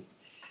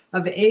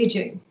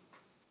aging.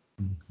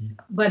 Mm-hmm.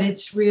 But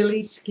it's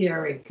really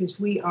scary because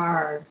we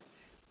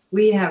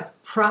have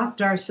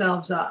propped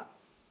ourselves up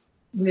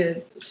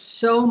with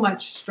so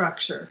much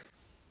structure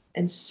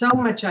and so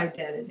much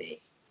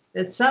identity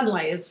that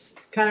suddenly it's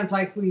kind of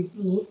like we've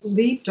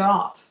leaped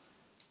off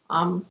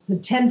the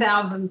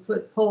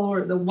 10,000-foot pole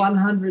or the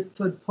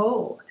 100-foot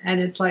pole. And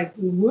it's like,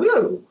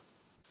 woo.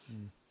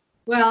 Mm.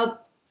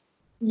 Well,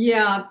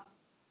 yeah,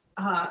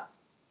 I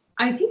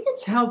think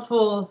it's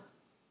helpful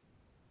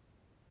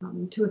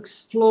to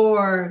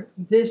explore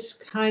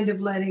this kind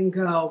of letting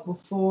go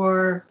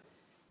before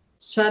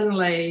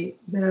suddenly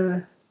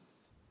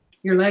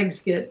your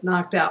legs get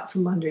knocked out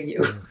from under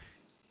you,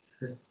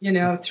 you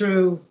know,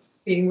 through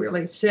being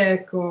really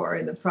sick or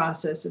in the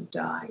process of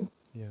dying.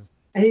 Yeah.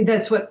 I think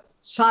that's what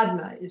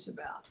sadhana is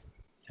about.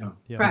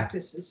 Yeah.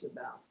 Practice is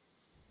about.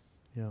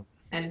 Yeah.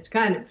 And it's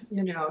kind of,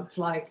 you know, it's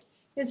like,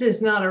 this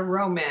is not a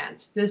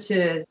romance. This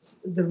is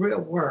the real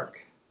work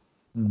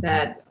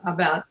that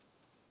about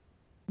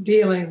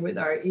dealing with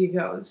our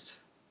egos.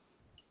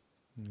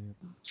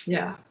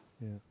 Yeah.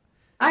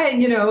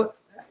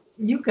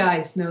 You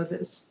guys know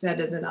this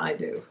better than I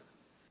do.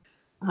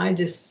 I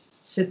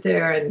just sit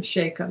there and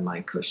shake on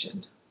my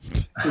cushion.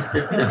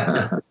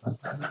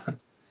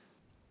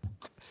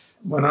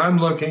 When I'm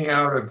looking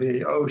out at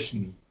the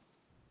ocean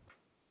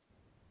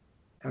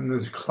and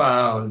there's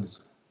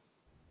clouds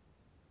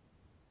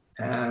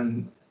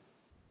and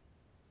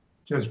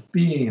just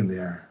being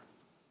there,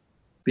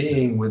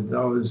 being with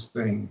those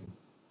things.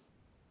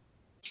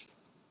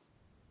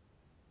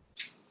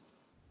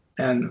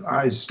 And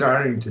I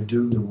starting to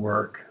do the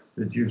work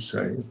that you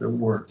say, the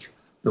work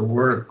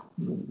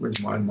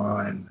with my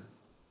mind.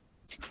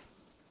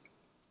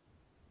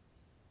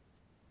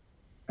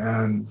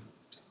 And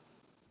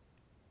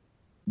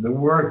the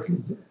work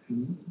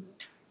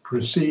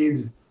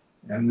proceeds,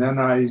 and then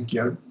I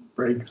get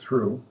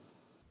breakthrough.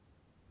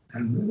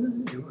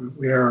 And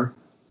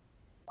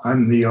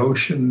I'm the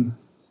ocean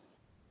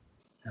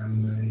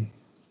and the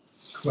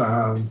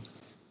cloud.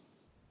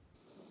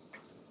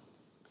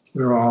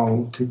 We're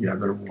all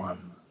together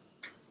one.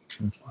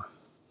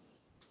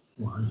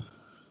 One.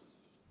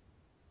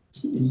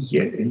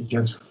 It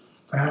gets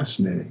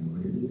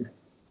fascinating.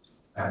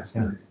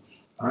 Fascinating.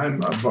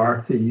 I'm a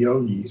bhakti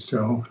yogi,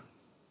 so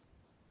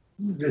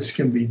this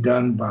can be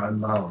done by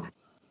love.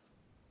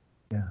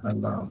 Yeah. By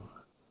love.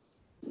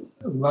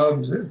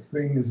 Love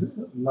things,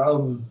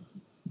 love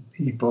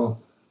people,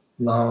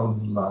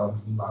 love.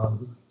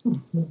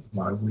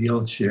 My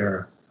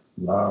wheelchair,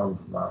 love.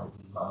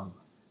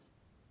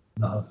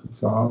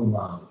 It's all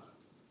love.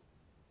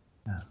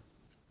 Yeah.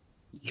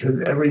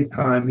 Because every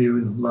time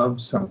you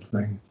love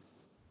something,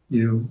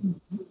 you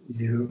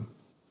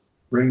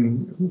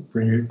bring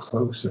it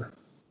closer.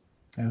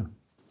 Yeah.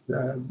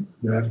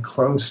 That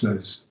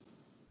closeness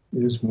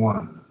is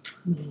one.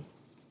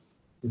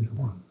 Is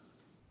one.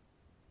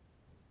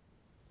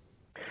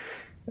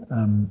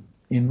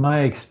 In my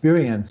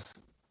experience,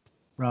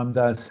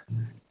 Ramdas,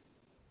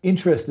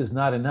 interest is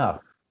not enough.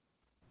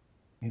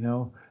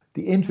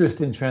 The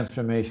interest in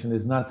transformation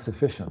is not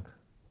sufficient.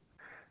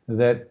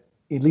 That,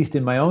 at least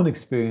in my own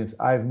experience,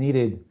 I've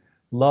needed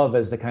love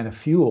as the kind of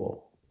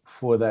fuel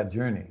for that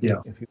journey.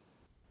 Yeah. There's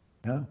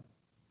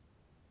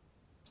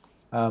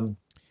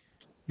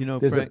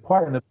Frank, a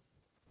part in the.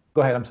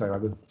 Go ahead. I'm sorry,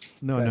 Raghu.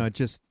 No,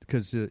 just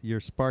because you're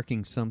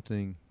sparking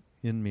something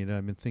in me that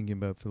I've been thinking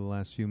about for the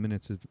last few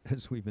minutes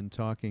as we've been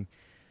talking.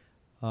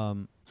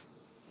 And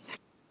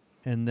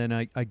then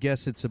I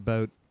guess it's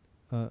about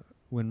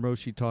when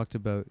Roshi talked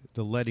about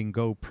the letting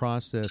go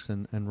process,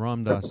 and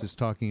Ramdas is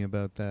talking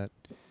about that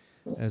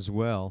as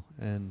well,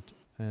 and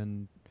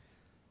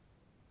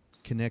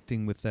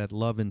connecting with that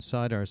love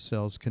inside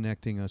ourselves,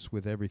 connecting us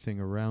with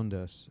everything around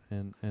us.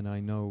 And I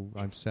know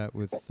I've sat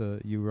with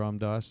you,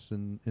 Ramdas,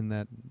 in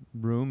that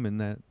room, and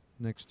that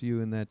next to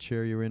you in that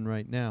chair you're in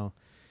right now.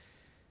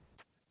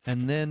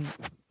 And then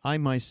I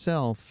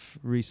myself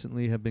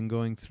recently have been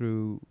going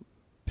through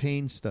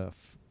pain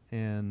stuff.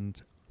 And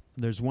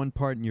there's one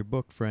part in your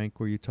book, Frank,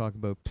 where you talk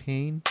about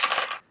pain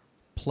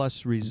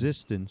plus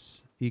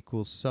resistance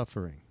equals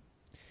suffering.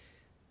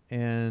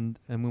 And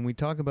when we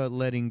talk about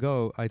letting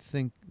go, I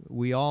think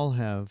we all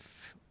have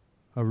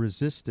a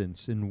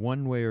resistance in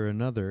one way or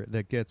another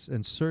that gets,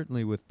 and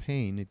certainly with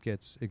pain, it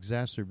gets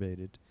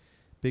exacerbated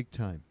big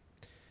time.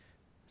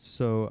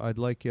 So I'd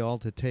like you all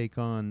to take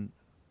on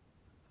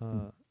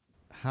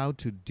how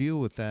to deal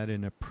with that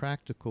in a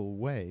practical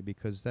way,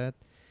 because that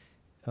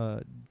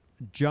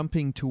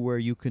jumping to where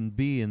you can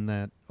be in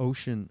that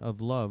ocean of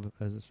love,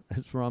 as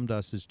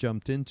Ramdas has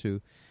jumped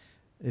into,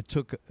 it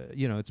took,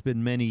 it's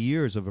been many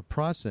years of a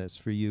process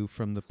for you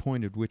from the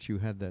point at which you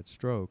had that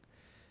stroke.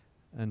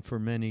 And for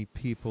many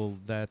people,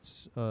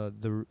 that's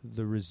the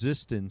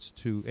resistance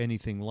to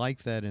anything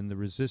like that, and the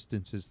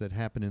resistances that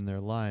happen in their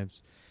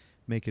lives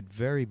make it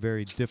very,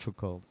 very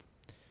difficult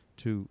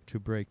to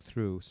break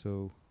through.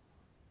 So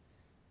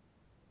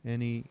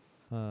any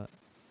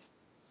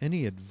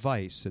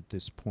advice at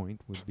this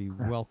point would be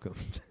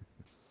welcomed.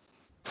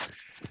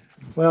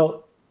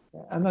 Well,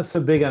 I'm not so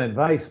big on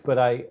advice, but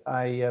I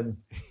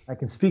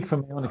can speak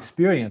from my own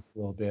experience a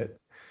little bit.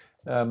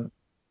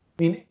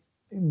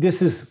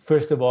 This is,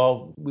 first of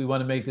all, we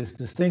want to make this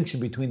distinction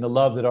between the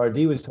love that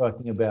R.D. was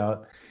talking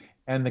about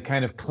and the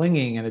kind of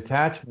clinging and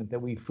attachment that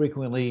we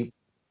frequently,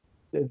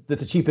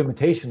 that's a cheap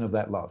imitation of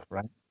that love,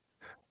 right?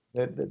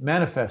 That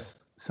manifests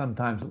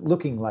sometimes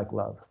looking like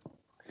love.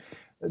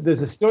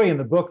 There's a story in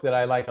the book that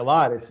I like a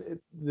lot.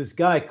 This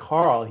guy,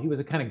 Carl, he was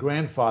a kind of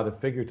grandfather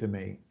figure to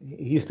me.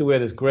 He used to wear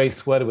this gray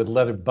sweater with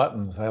leather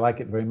buttons. I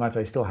like it very much.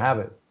 I still have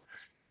it.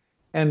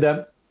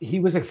 And he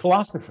was a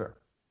philosopher.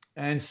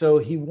 And so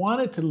he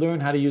wanted to learn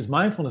how to use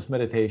mindfulness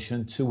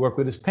meditation to work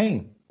with his pain.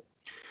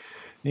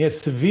 And he had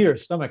severe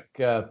stomach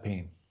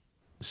pain.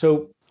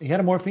 So he had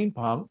a morphine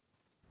pump,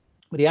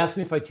 but he asked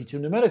me if I'd teach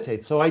him to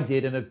meditate. So I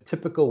did, in a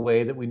typical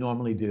way that we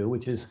normally do,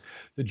 which is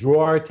to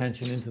draw our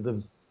attention into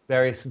the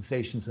various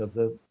sensations of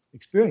the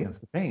experience,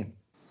 the pain.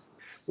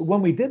 But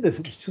when we did this,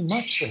 it was too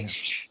much for him.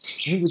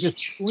 He would just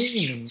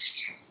scream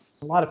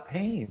a lot of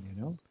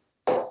pain,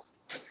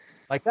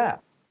 like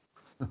that.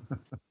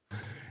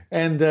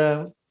 And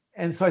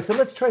so I said,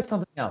 let's try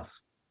something else.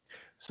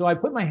 So I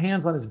put my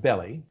hands on his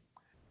belly,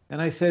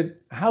 and I said,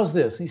 how's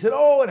this? And he said,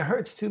 oh, it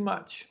hurts too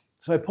much.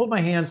 So I pulled my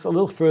hands a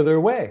little further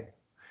away.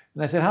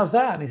 And I said, how's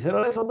that? And he said,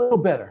 oh, that's a little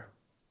better.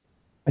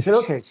 I said,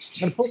 okay, I'm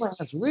going to pull my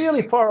hands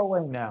really far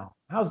away now.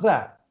 How's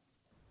that?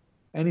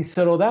 And he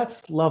said, oh,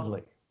 that's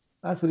lovely.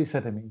 That's what he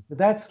said to me.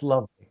 That's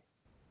lovely.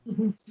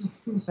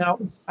 Now,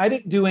 I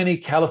didn't do any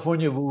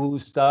California woo-woo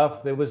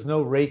stuff. There was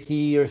no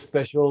Reiki or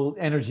special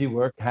energy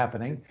work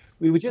happening.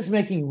 We were just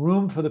making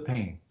room for the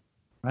pain,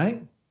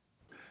 right?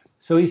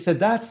 So he said,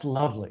 that's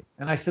lovely.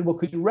 And I said, well,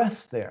 could you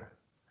rest there?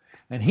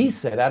 And he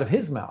said, out of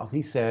his mouth,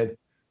 he said,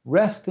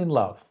 rest in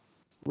love.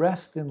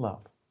 Rest in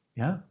love.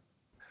 Yeah?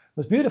 It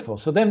was beautiful.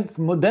 So then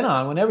from then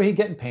on, whenever he'd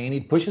get in pain,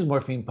 he'd push his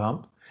morphine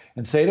pump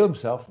and say to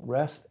himself,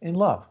 rest in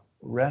love.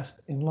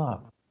 Rest in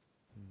love.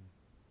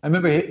 I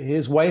remember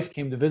his wife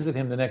came to visit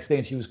him the next day,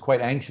 and she was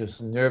quite anxious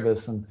and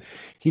nervous. And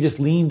he just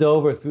leaned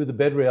over through the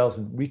bed rails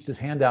and reached his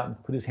hand out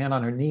and put his hand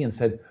on her knee and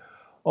said,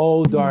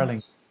 oh,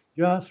 darling,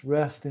 just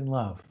rest in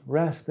love.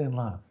 Rest in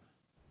love.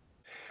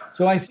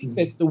 So I think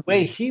that the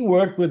way he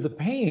worked with the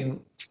pain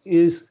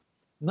is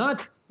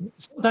not,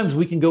 sometimes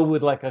we can go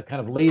with like a kind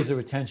of laser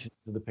attention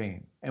to the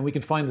pain, and we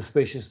can find the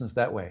spaciousness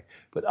that way.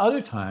 But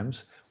other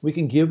times we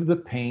can give the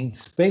pain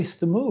space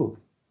to move.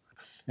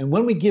 And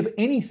when we give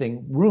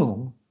anything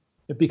room,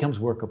 it becomes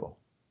workable,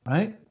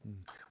 right?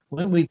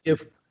 When we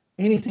give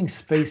anything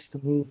space to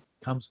move, it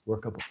becomes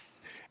workable.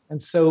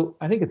 And so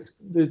I think it's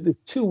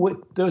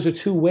those are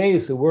two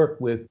ways to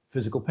work with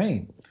physical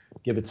pain.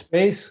 Give it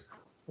space,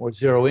 or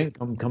zero in,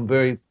 come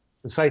very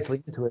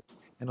precisely into it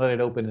and let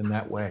it open in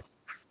that way.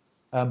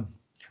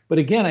 But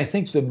again, I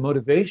think the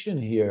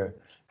motivation here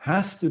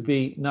has to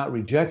be not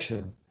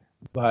rejection,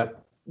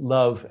 but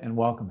love and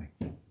welcoming.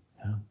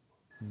 Yeah.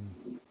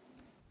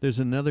 There's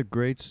another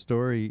great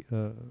story,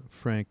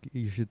 Frank.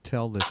 You should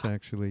tell this,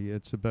 actually.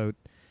 It's about,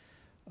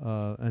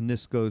 and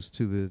this goes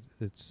to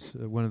it's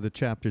one of the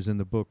chapters in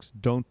the books,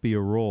 don't be a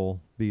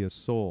role, be a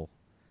soul.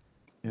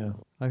 Yeah.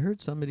 I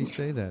heard somebody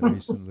say that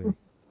recently.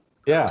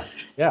 Yeah.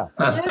 Yeah.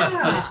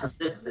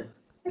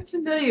 It's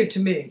familiar to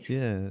me.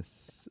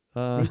 Yes.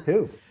 Me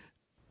too.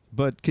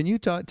 But can you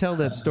tell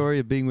that story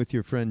of being with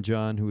your friend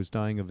Joan, who was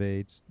dying of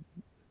AIDS?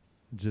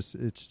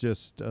 It's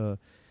just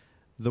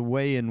the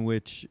way in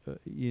which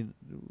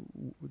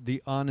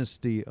the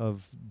honesty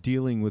of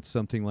dealing with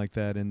something like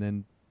that, and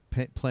then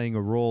playing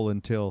a role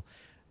until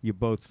you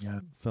both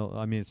felt.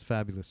 I mean, it's a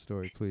fabulous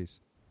story. Please.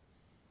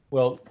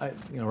 Well,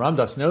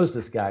 Ramdas knows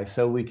this guy,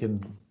 so we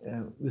can.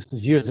 This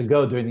was years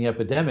ago during the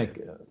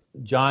epidemic.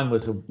 John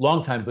was a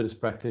longtime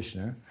Buddhist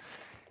practitioner,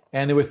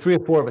 and there were 3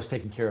 or 4 of us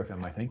taking care of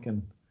him, I think.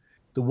 And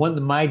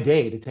my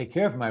day to take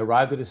care of him, I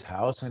arrived at his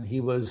house, and he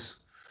was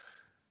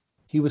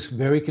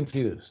very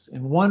confused.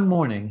 And one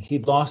morning,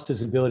 he'd lost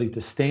his ability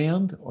to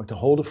stand, or to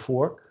hold a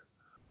fork,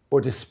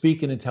 or to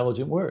speak an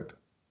intelligent word.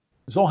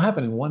 It was all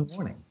happening one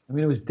morning. I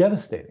mean, it was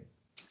devastating.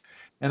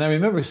 And I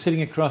remember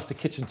sitting across the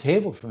kitchen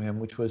table from him,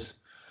 which was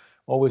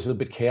always a little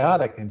bit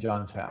chaotic in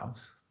John's house.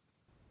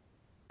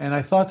 And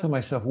I thought to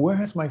myself, where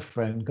has my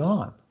friend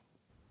gone?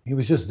 He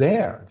was just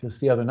there, just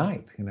the other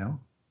night, And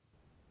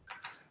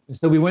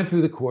so we went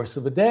through the course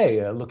of a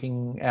day,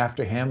 looking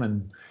after him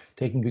and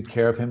taking good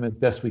care of him as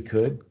best we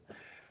could.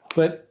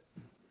 But,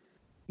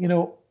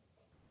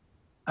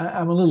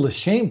 I'm a little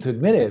ashamed to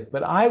admit it,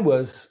 but I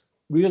was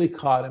really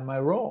caught in my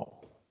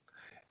role.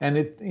 And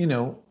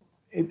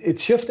it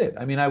shifted.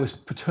 I mean, I was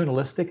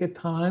paternalistic at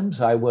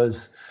times. I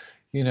was,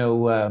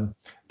 the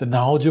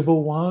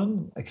knowledgeable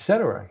one,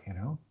 etc.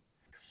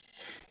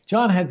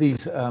 John had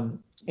these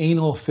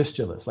anal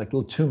fistulas, like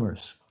little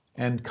tumors,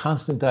 and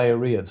constant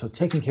diarrhea. So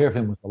taking care of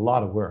him was a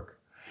lot of work.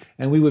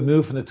 And we would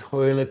move from the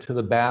toilet to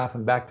the bath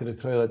and back to the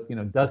toilet,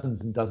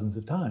 dozens and dozens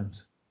of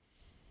times.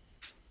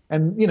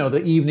 And,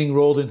 the evening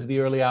rolled into the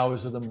early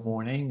hours of the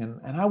morning,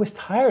 and I was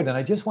tired, and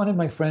I just wanted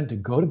my friend to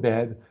go to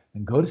bed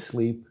and go to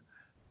sleep,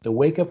 to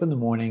wake up in the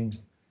morning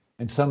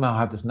and somehow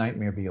have this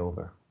nightmare be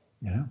over,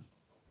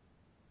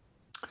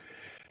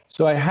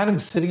 So I had him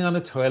sitting on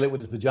the toilet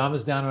with his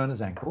pajamas down around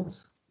his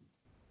ankles,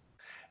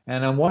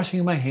 and I'm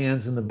washing my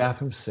hands in the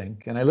bathroom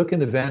sink, and I look in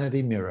the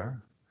vanity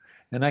mirror,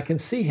 and I can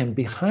see him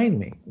behind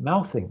me,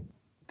 mouthing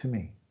to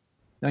me.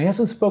 Now, he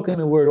hasn't spoken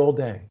a word all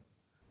day,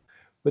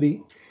 but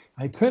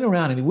I turn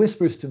around and he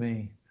whispers to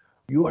me,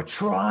 "You are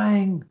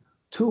trying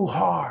too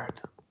hard."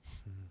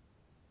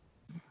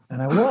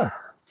 And I was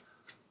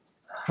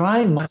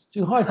trying much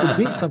too hard to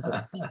be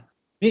something.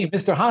 Me,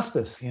 Mr.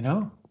 Hospice,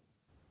 And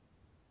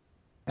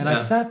I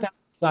sat down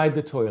beside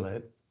the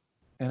toilet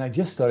and I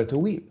just started to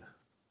weep.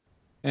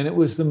 And it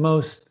was the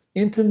most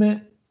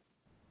intimate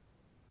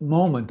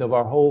moment of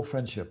our whole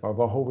friendship, of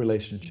our whole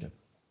relationship.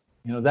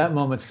 That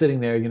moment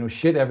sitting there,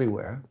 shit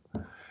everywhere,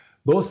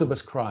 both of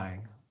us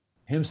crying,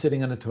 him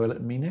sitting on the toilet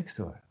and me next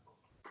to it.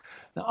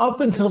 Now, up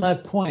until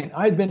that point,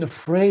 I'd been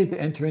afraid to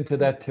enter into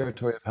that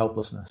territory of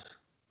helplessness.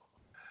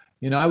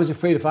 I was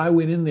afraid if I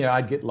went in there,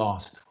 I'd get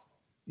lost,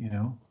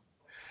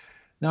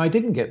 Now, I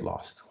didn't get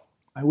lost.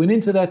 I went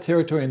into that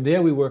territory, and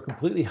there we were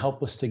completely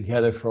helpless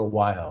together for a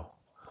while.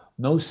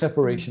 No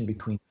separation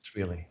between us,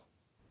 really.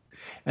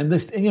 And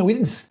this, we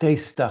didn't stay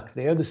stuck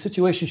there. The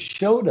situation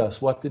showed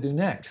us what to do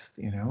next,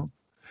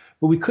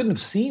 But we couldn't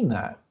have seen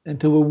that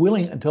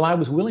until I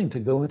was willing to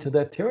go into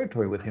that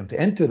territory with him, to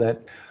enter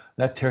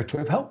that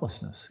territory of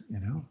helplessness,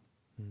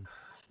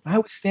 I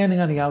was standing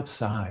on the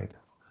outside.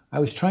 I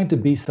was trying to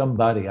be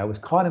somebody. I was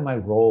caught in my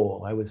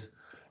role. I was,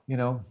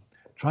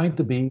 trying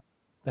to be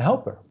the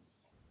helper.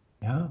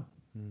 Yeah.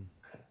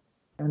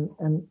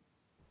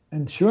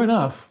 And sure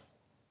enough,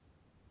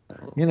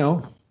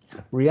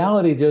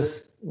 reality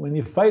when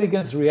you fight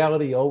against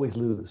reality, you always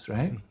lose,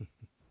 right?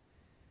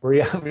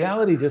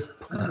 Reality just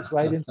pulls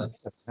right into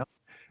it.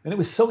 And it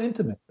was so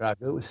intimate,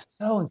 Raghu. It was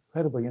so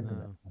incredibly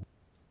intimate. Wow.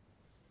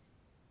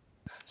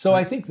 So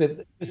I think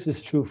that this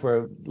is true for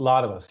a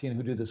lot of us, who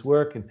do this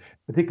work, and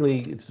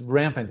particularly it's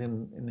rampant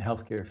in the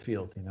healthcare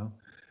field,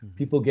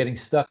 people getting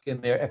stuck in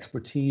their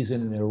expertise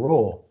and in their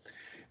role.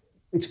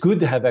 It's good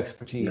to have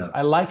expertise. Yeah.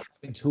 I like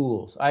having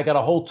tools. I got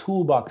a whole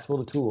toolbox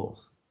full of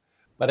tools,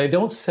 but I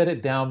don't set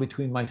it down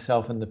between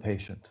myself and the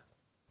patient.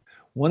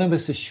 One of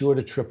us is sure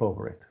to trip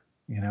over it,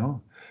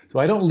 So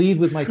I don't lead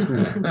with my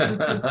tools.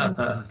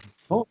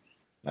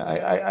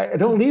 I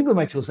don't lead with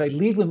my tools. I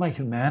lead with my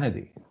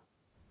humanity,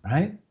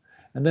 right?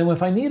 And then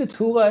if I need a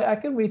tool, I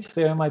can reach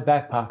there in my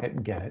back pocket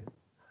and get it.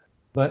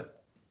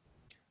 But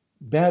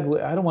I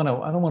don't want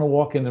to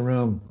walk in the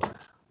room with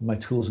my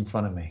tools in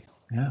front of me.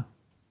 Yeah.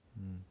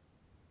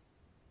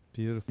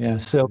 Beautiful. Yeah.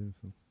 So,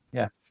 beautiful.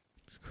 Yeah.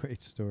 It's a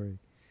great story.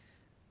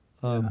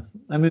 I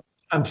mean,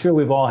 I'm sure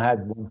we've all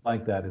had ones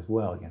like that as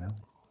well,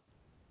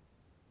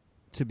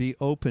 To be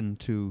open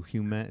to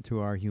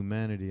our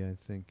humanity, I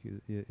think,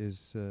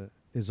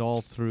 is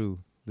all through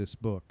this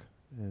book,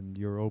 and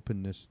your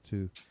openness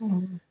to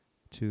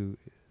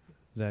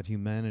that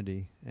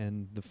humanity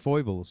and the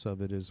foibles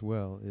of it as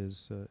well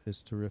is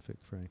terrific,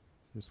 Frank.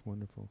 It's just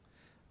wonderful.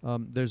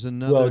 There's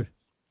another. Well,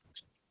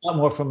 a lot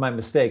more from my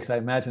mistakes. I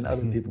imagine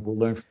other people will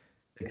learn from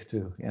mistakes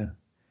too. Yeah.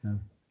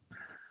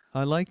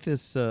 I like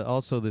this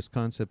also this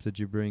concept that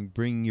you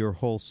bring your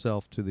whole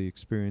self to the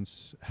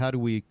experience. How do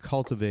we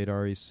cultivate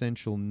our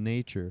essential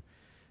nature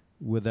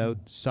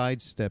without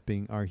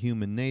sidestepping our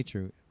human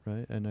nature,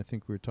 right? And I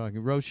think we're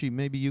talking, Roshi,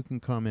 maybe you can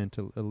comment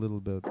a little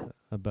bit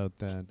about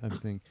that. I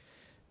think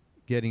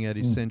getting at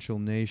essential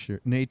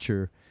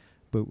nature,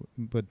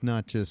 but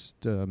not just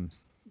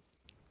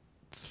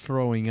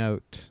throwing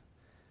out.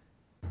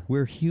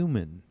 We're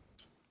human.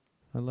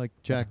 I like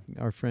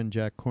our friend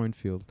Jack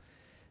Cornfield.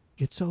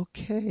 It's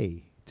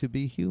okay to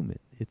be human.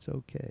 It's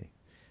okay.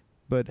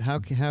 But how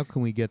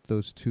can we get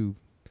those two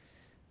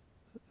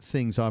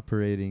things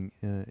operating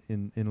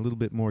in a little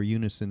bit more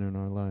unison in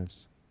our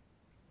lives?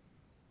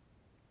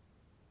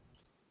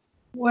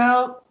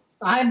 Well,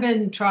 I've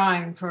been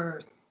trying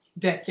for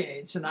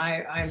decades, and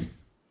I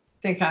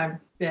think I've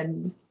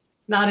been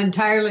not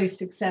entirely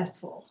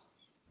successful.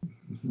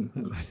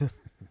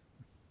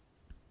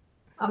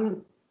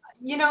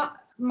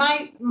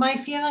 My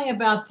feeling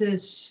about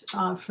this,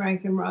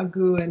 Frank and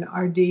Raghu and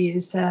RD,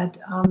 is that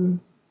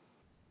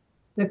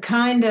the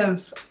kind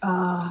of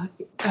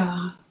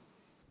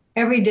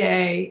every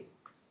day,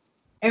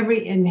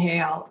 every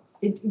inhale,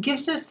 it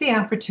gives us the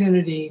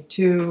opportunity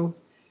to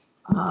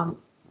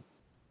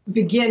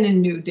begin a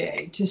new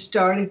day, to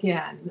start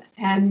again.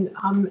 And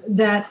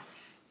that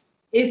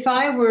if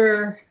I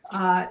were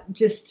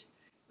just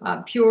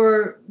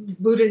pure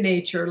Buddha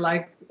nature,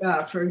 like,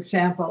 for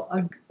example,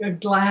 a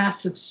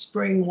glass of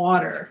spring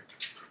water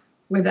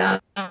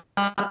without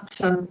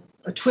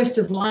a twist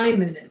of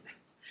lime in it.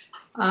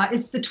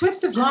 It's the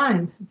twist of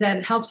lime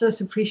that helps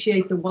us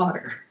appreciate the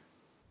water,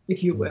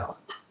 if you will.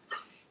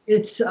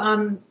 It's,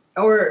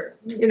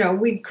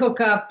 we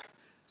cook up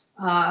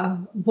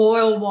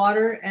boil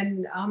water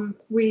and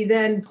we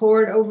then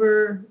pour it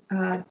over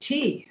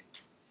tea.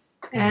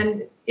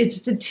 And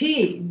it's the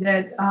tea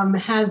that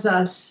has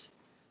us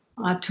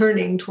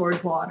turning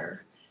toward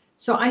water.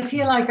 So I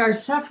feel like our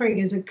suffering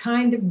is a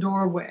kind of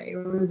doorway,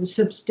 or the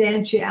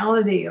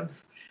substantiality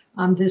of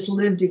this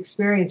lived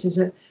experience is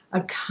a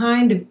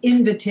kind of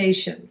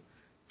invitation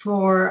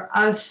for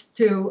us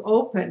to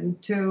open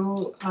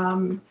to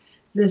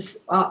this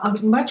a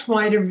much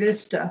wider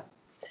vista.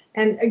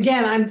 And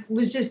again,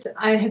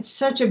 I had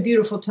such a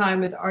beautiful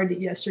time with Artie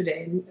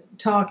yesterday,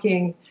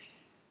 talking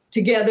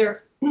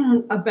together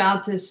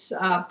about this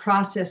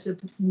process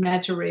of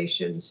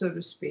maturation, so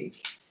to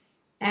speak.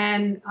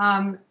 And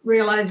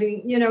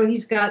realizing,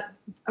 he's got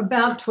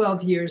about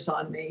 12 years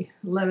on me,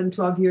 11,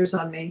 12 years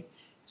on me.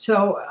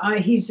 So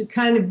he's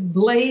kind of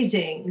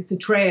blazing the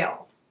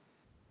trail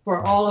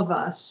for all of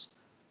us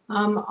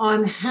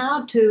on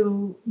how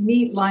to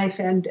meet life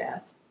and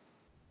death.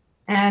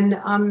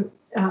 And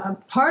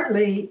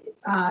partly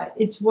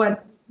it's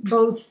what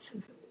both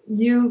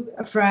you,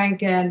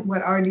 Frank, and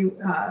what Artie,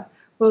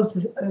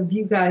 both of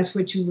you guys,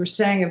 what you were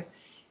saying of,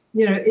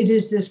 it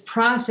is this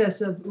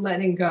process of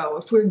letting go.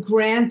 If we're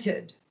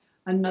granted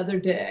another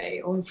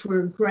day, or if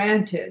we're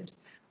granted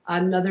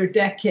another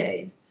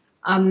decade,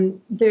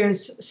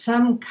 there's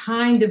some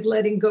kind of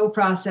letting go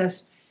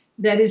process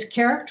that is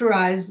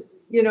characterized,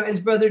 as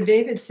Brother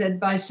David said,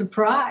 by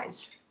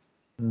surprise.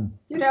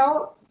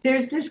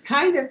 There's this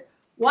kind of,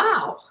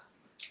 wow,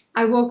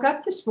 I woke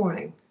up this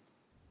morning.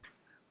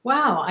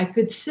 Wow, I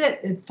could sit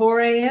at 4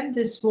 a.m.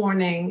 this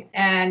morning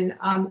and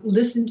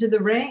listen to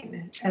the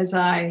rain as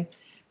I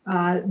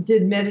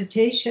did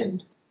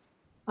meditation.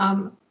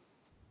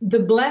 The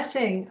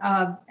blessing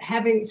of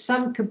having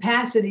some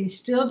capacity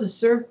still to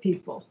serve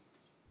people.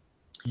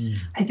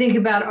 I think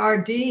about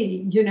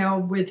R.D.,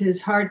 with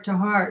his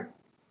heart-to-heart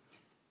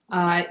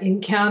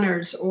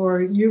encounters,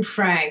 or you,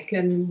 Frank,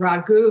 and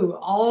Raghu,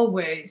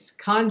 always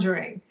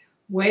conjuring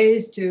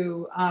ways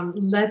to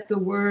let the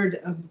word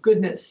of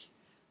goodness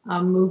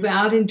move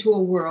out into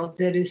a world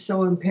that is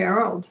so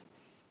imperiled.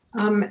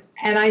 And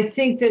I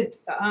think that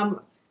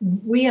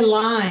we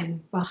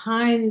align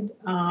behind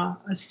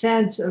a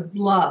sense of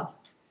love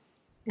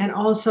and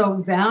also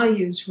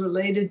values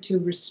related to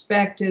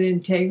respect and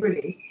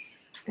integrity,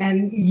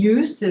 and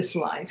use this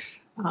life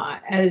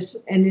as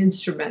an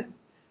instrument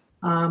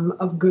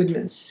of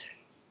goodness.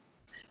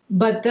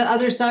 But the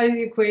other side of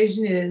the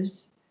equation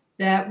is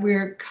that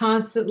we're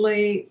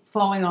constantly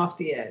falling off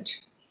the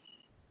edge.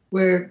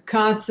 We're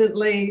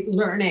constantly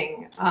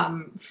learning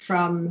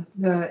from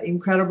the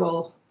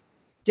incredible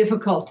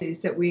difficulties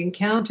that we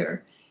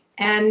encounter.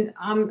 And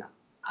I'm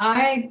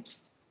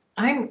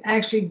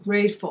actually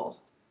grateful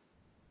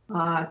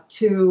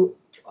to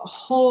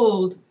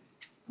hold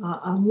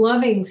a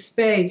loving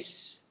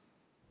space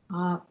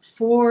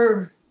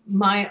for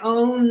my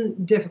own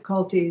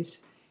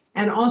difficulties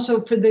and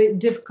also for the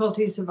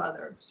difficulties of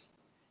others,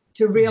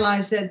 to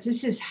realize that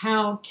this is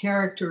how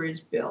character is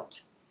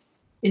built.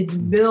 It's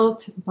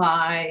built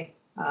by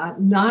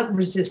not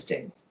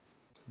resisting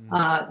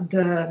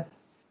the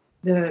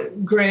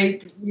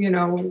great,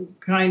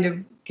 kind of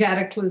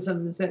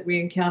cataclysms that we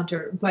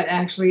encounter, but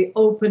actually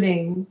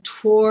opening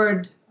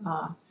toward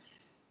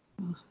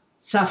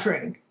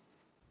suffering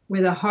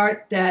with a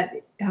heart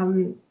that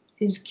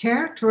is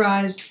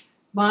characterized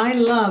by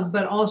love,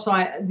 but also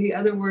the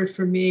other word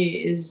for me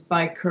is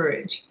by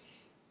courage.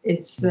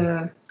 It's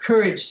the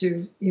courage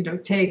to,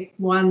 take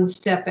one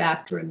step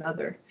after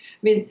another.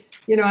 I mean,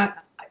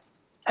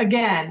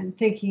 again,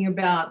 thinking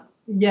about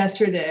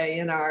yesterday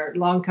in our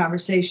long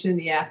conversation in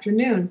the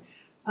afternoon,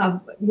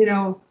 of,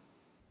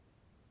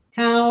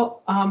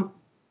 how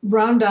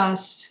Ram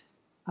Dass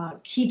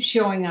keeps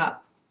showing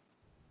up,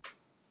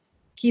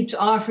 keeps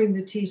offering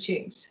the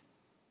teachings,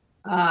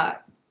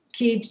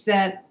 keeps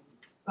that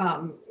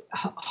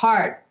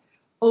heart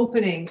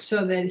opening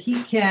so that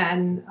he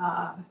can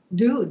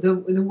do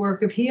the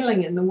work of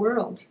healing in the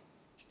world.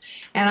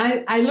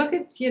 And I look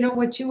at,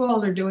 what you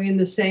all are doing in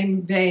the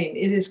same vein.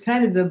 It is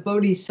kind of the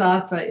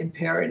bodhisattva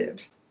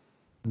imperative.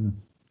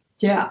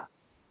 Yeah.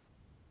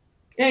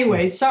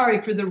 Anyway,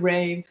 sorry for the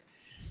rave.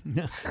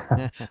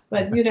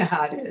 But you know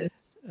how it is.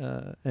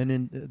 And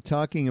in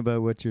talking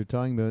about what you're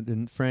talking about,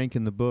 and Frank,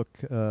 in the book,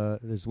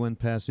 there's one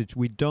passage: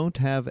 we don't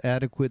have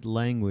adequate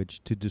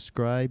language to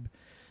describe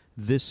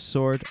this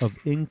sort of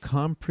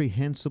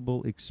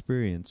incomprehensible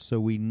experience, so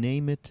we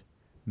name it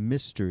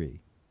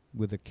mystery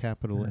with a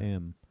capital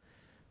M.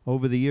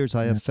 Over the years,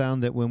 I have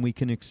found that when we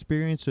can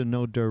experience or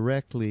know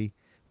directly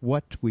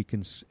what we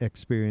can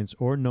experience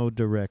or know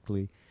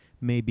directly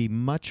may be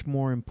much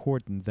more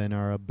important than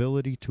our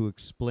ability to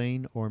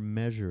explain or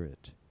measure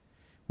it.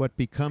 What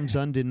becomes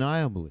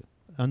undeniable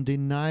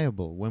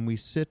when we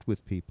sit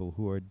with people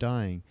who are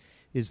dying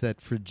is that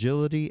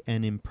fragility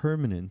and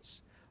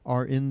impermanence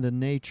are in the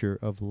nature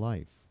of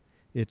life.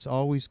 It's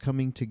always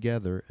coming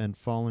together and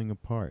falling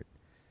apart,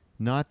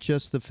 not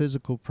just the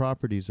physical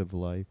properties of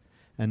life,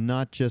 and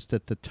not just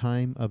at the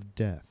time of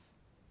death.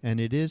 And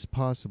it is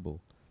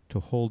possible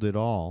to hold it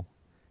all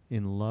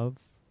in love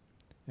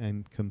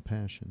and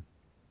compassion.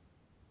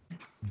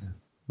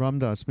 Ram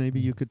Dass, maybe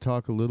you could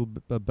talk a little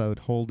bit about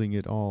holding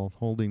it all,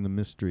 holding the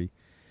mystery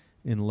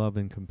in love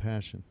and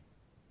compassion.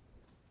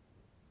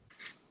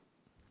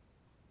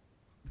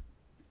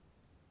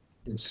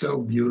 It's so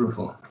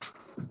beautiful.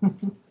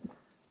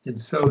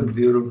 It's so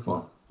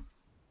beautiful.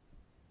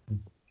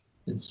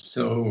 It's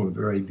so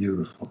very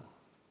beautiful.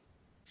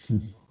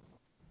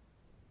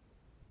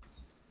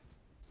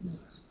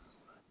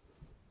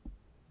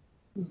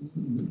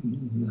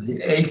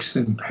 The aches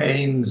and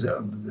pains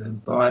of the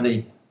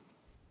body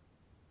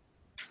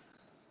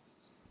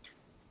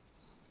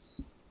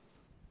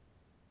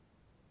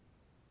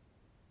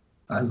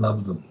I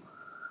love them.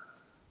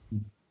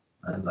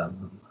 I love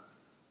them.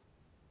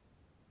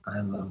 I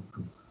love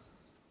them.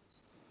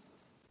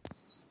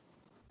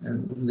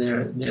 And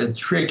they're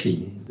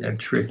tricky. They're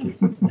tricky.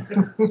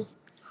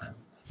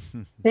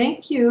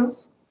 Thank you.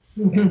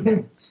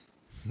 They're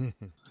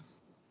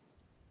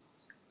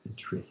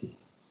tricky.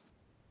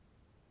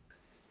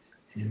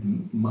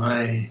 In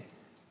my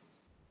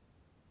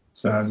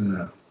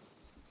sadhana,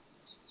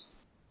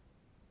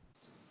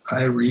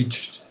 I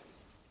reached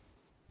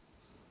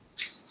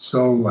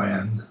soul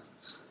land.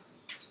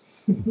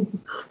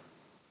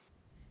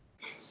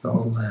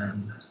 Soul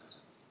land.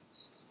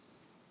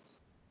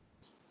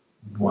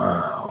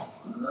 Wow.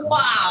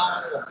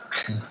 Wow.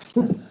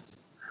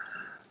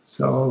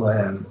 Soul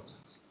land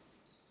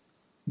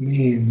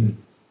means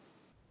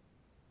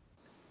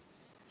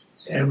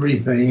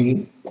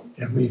everything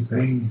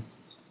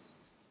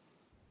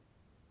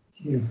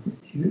you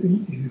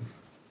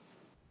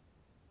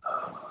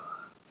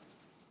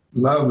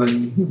love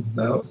in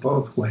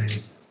both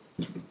ways,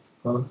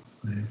 both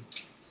ways,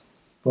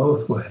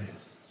 both ways,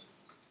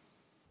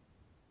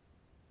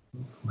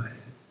 both ways.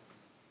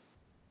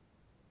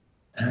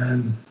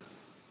 And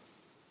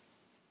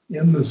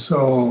in the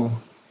soul,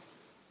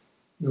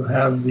 you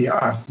have the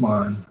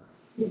Atman,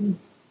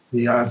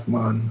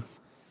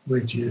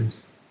 which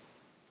is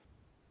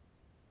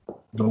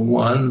the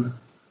one,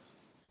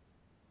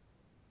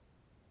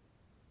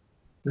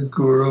 the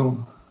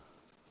Guru,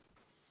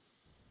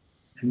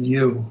 and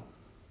you,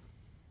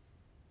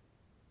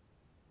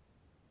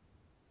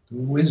 the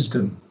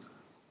wisdom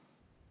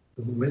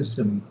of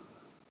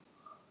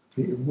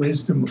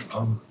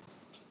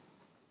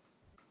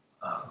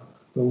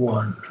the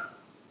one.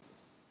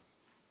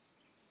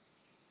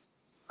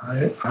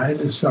 I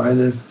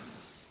decided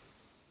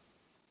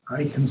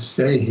I can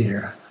stay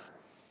here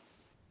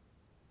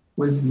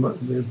with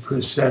the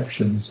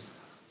perceptions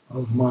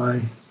of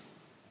my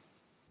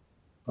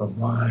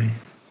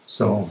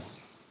soul.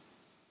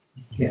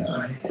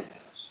 Yeah,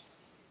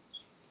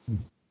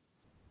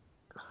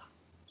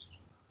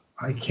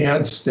 I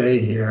can't stay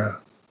here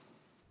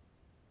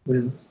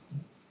with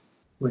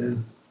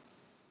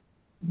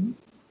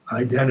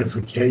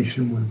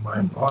identification with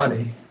my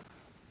body.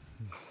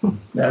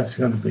 That's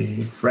going to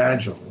be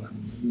fragile.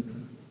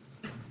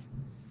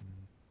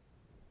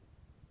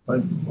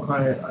 But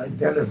my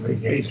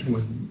identification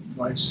with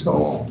my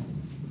soul,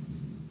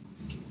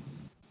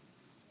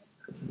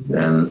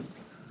 then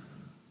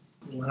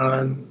when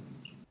I'm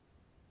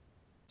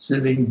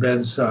sitting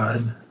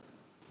bedside,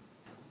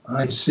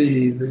 I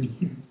see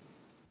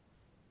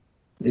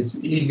its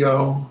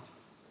ego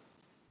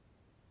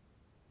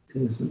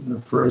is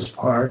the first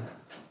part,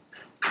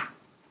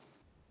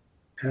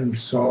 and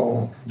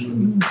soul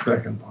in the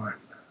second part.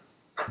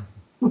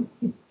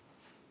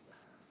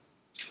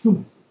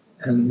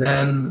 And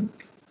then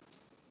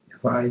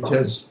if I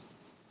just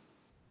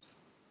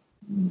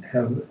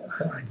have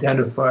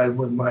identified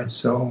with my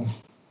soul,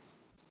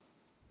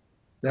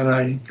 then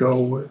I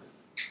go with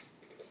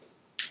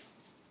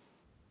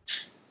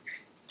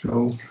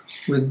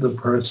the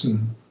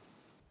person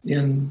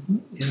in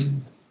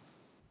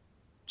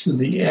to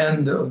the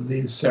end of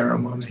the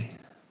ceremony.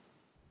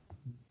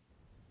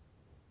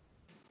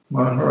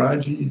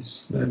 Maharaji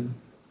said,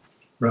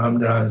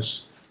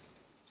 Ramdas,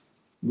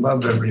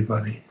 love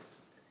everybody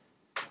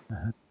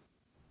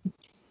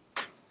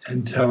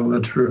and tell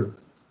the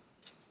truth.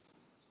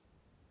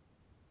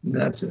 And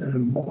that's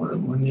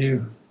important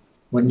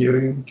when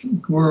your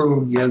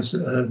guru gets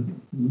a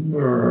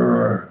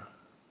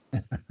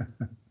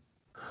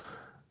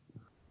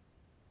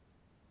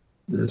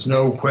there's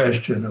no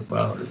question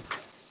about it.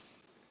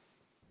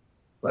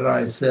 But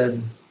I said,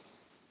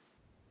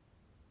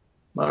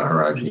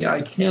 Maharaji,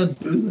 I can't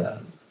do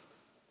that.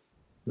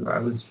 I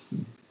was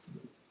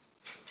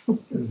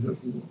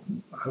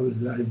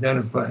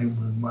identifying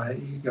with my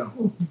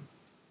ego.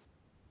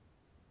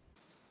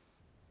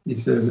 He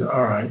said,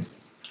 all right,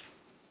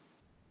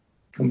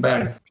 come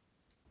back.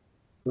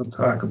 We'll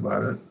talk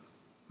about it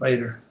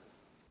later.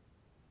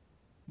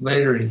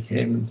 Later he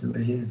came into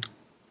me and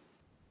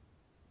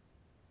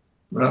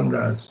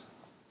Ramdas,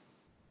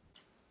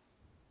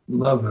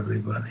 love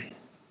everybody.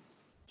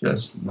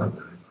 Just love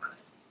everybody.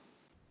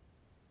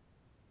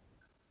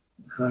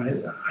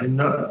 I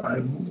know, I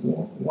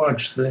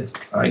watched this.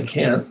 I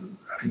can't,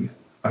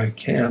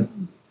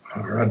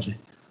 Raji.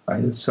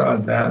 I saw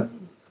that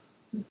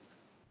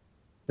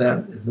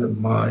is a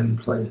mind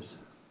place.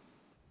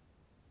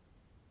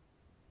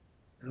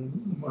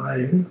 And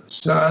my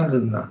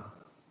sadhana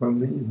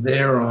from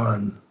there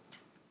on,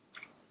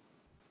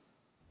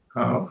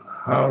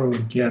 how to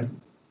get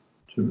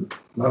to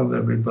love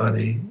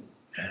everybody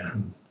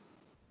and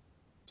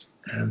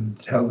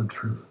tell the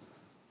truth.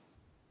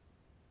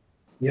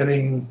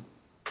 Getting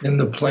in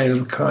the plane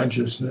of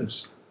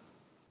consciousness,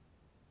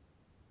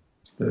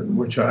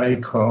 which I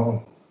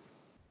call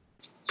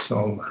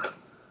soul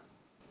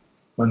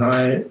land. When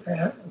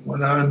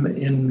I'm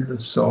in the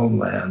soul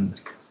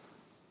land,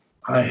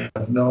 I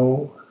have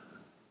no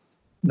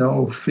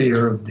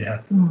fear of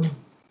death.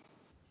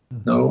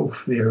 No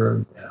fear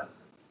of death.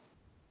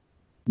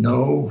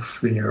 No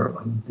fear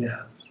of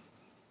death.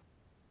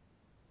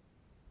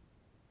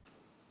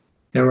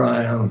 Here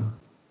I am,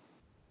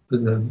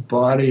 with a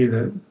body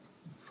that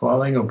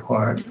falling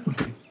apart.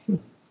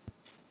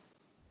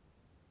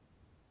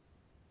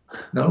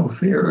 No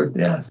fear of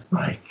death.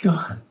 My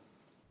God.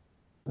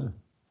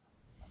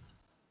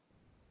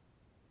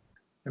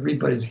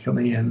 Everybody's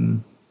coming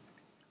in.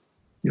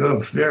 You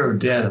have fear of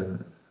death.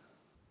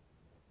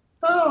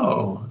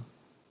 Oh.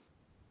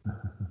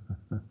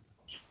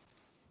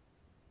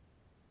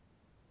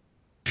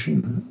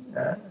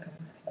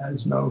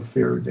 Has no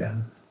fear of death.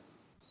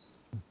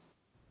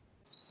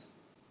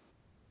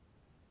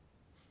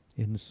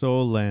 In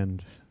soul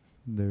land,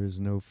 there is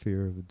no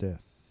fear of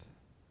death.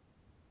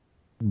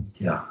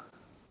 Yeah.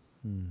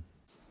 Hmm.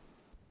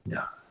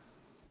 Yeah.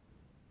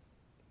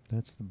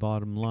 That's the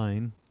bottom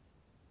line.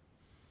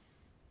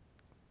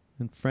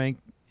 And Frank,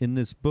 in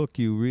this book,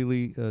 you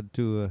really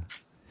do a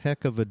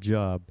heck of a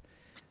job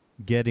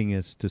getting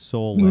us to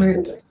soul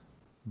land.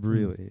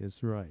 Really,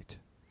 it's right.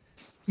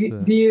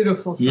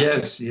 Beautiful.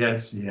 Yes,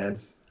 yes,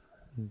 yes.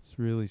 It's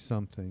really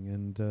something.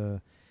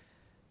 And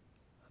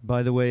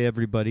by the way,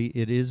 everybody,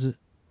 it is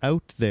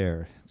out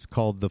there. It's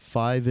called The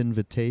 5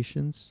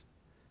 Invitations,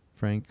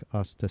 Frank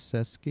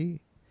Ostaseski.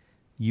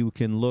 You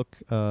can look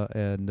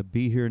at the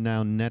Be Here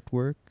Now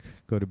Network.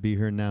 Go to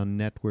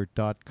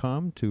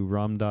BeHereNowNetwork.com to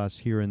Ram Dass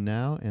Here and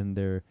Now, and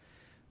there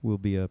will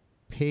be a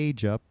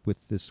page up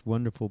with this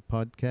wonderful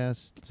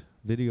podcast,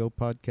 video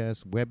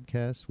podcast,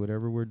 webcast,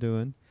 whatever we're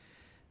doing.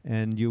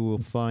 And you will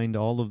find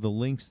all of the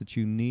links that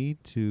you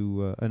need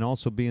to, and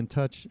also be in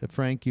touch.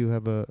 Frank, you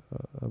have a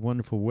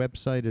wonderful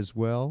website as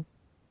well.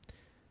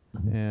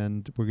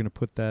 And we're going to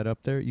put that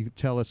up there. You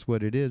tell us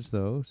what it is,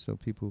 though, so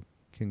people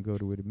can go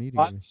to it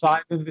immediately.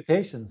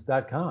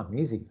 5invitations.com.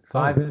 Easy.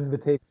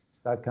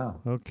 5invitations.com.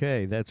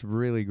 Okay, that's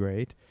really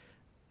great.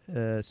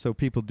 So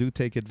people do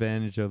take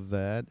advantage of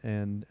that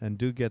and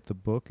do get the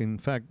book. In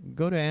fact,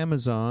 go to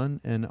Amazon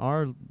and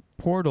our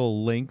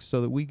portal links so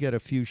that we get a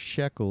few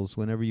shekels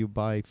whenever you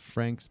buy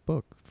Frank's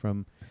book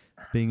from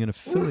being an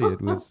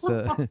affiliate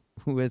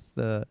with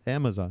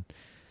Amazon.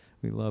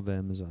 We love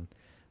Amazon.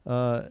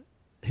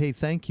 Hey,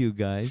 thank you,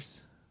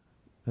 guys.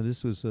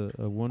 This was a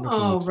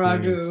wonderful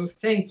experience. Raghu,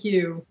 thank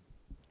you.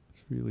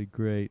 It's really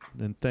great.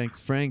 And thanks,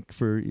 Frank,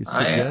 for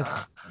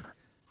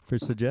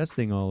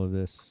suggesting all of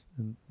this.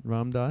 And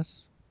Ram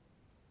Dass?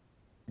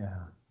 Yeah.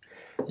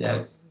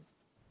 Yes.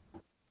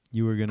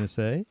 You were going to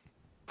say?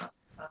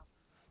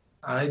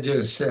 I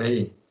just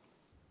say,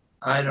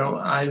 I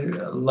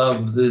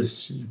love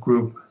this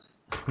group.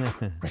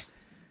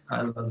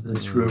 I love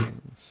this group.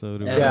 So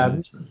do yeah,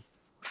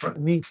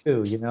 me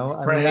too, you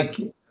know. Frank,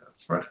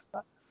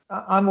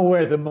 I'm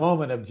aware at the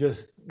moment of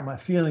just my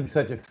feeling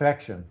such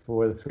affection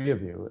for the three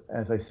of you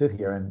as I sit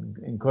here, and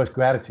of course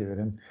gratitude.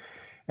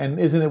 And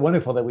isn't it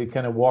wonderful that we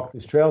kind of walked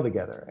this trail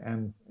together?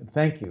 And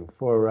thank you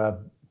for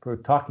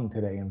talking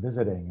today and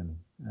visiting,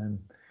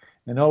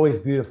 and always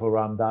beautiful,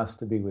 Ram Dass,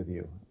 to be with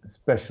you,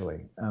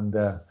 especially. And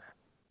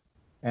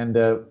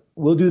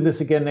we'll do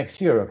this again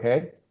next year,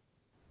 okay?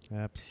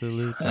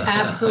 Absolutely.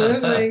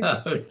 Absolutely.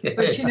 Okay.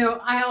 But you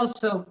know, I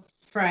also,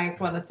 Frank,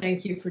 want to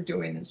thank you for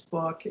doing this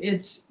book.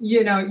 It's,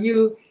 you know,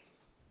 you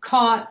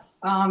caught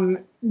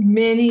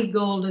many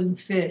golden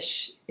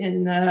fish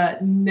in the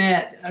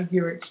net of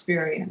your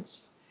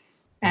experience.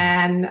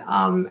 And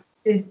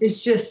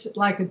it's just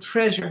like a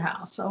treasure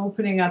house.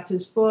 Opening up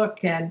this book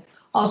and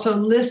also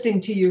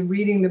listening to you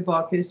reading the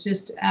book is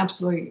just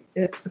absolutely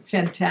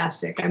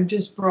fantastic. I'm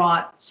just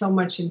brought so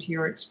much into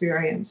your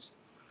experience.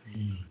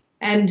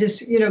 And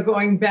just, you know,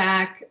 going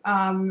back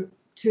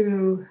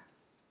to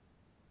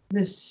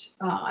this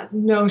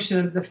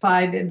notion of the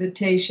 5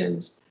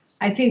 invitations,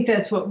 I think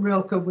that's what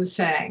Rilke was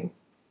saying.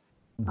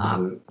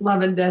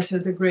 Love and death are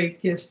the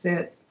great gifts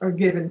that are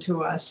given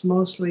to us.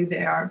 Mostly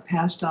they are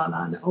passed on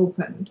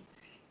unopened.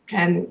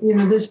 And, you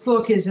know, this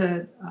book is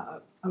a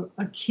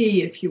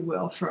key, if you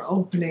will, for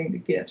opening the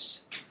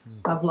gifts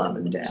of love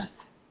and death.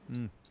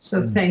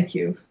 So thank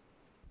you.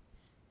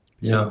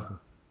 Yeah,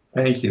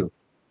 thank you.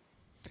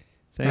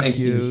 Thank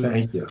you.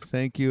 Thank you.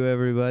 Thank you,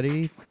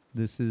 everybody.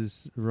 This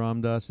is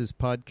Ram Dass's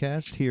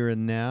podcast, Here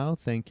and Now.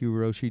 Thank you,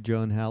 Roshi,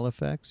 Joan,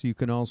 Halifax. You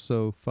can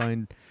also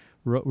find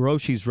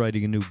Roshi's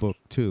writing a new book,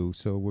 too,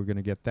 so we're going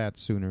to get that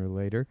sooner or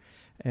later.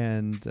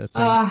 And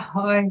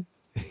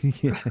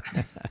yeah.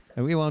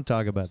 And we won't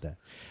talk about that.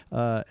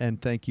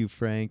 And thank you,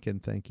 Frank,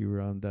 and thank you,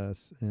 Ram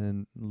Dass,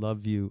 and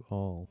love you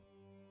all.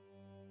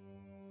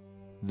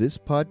 This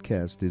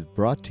podcast is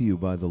brought to you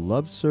by the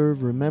Love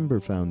Serve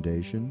Remember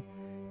Foundation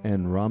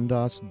and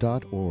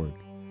ramdass.org.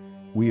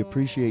 We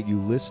appreciate you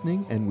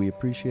listening, and we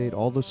appreciate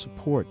all the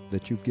support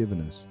that you've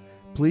given us.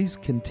 Please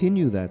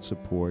continue that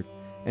support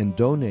and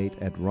donate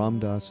at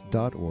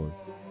ramdass.org.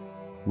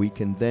 We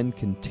can then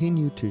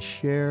continue to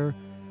share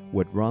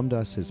what Ram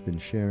Dass has been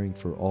sharing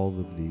for all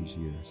of these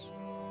years.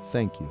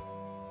 Thank you.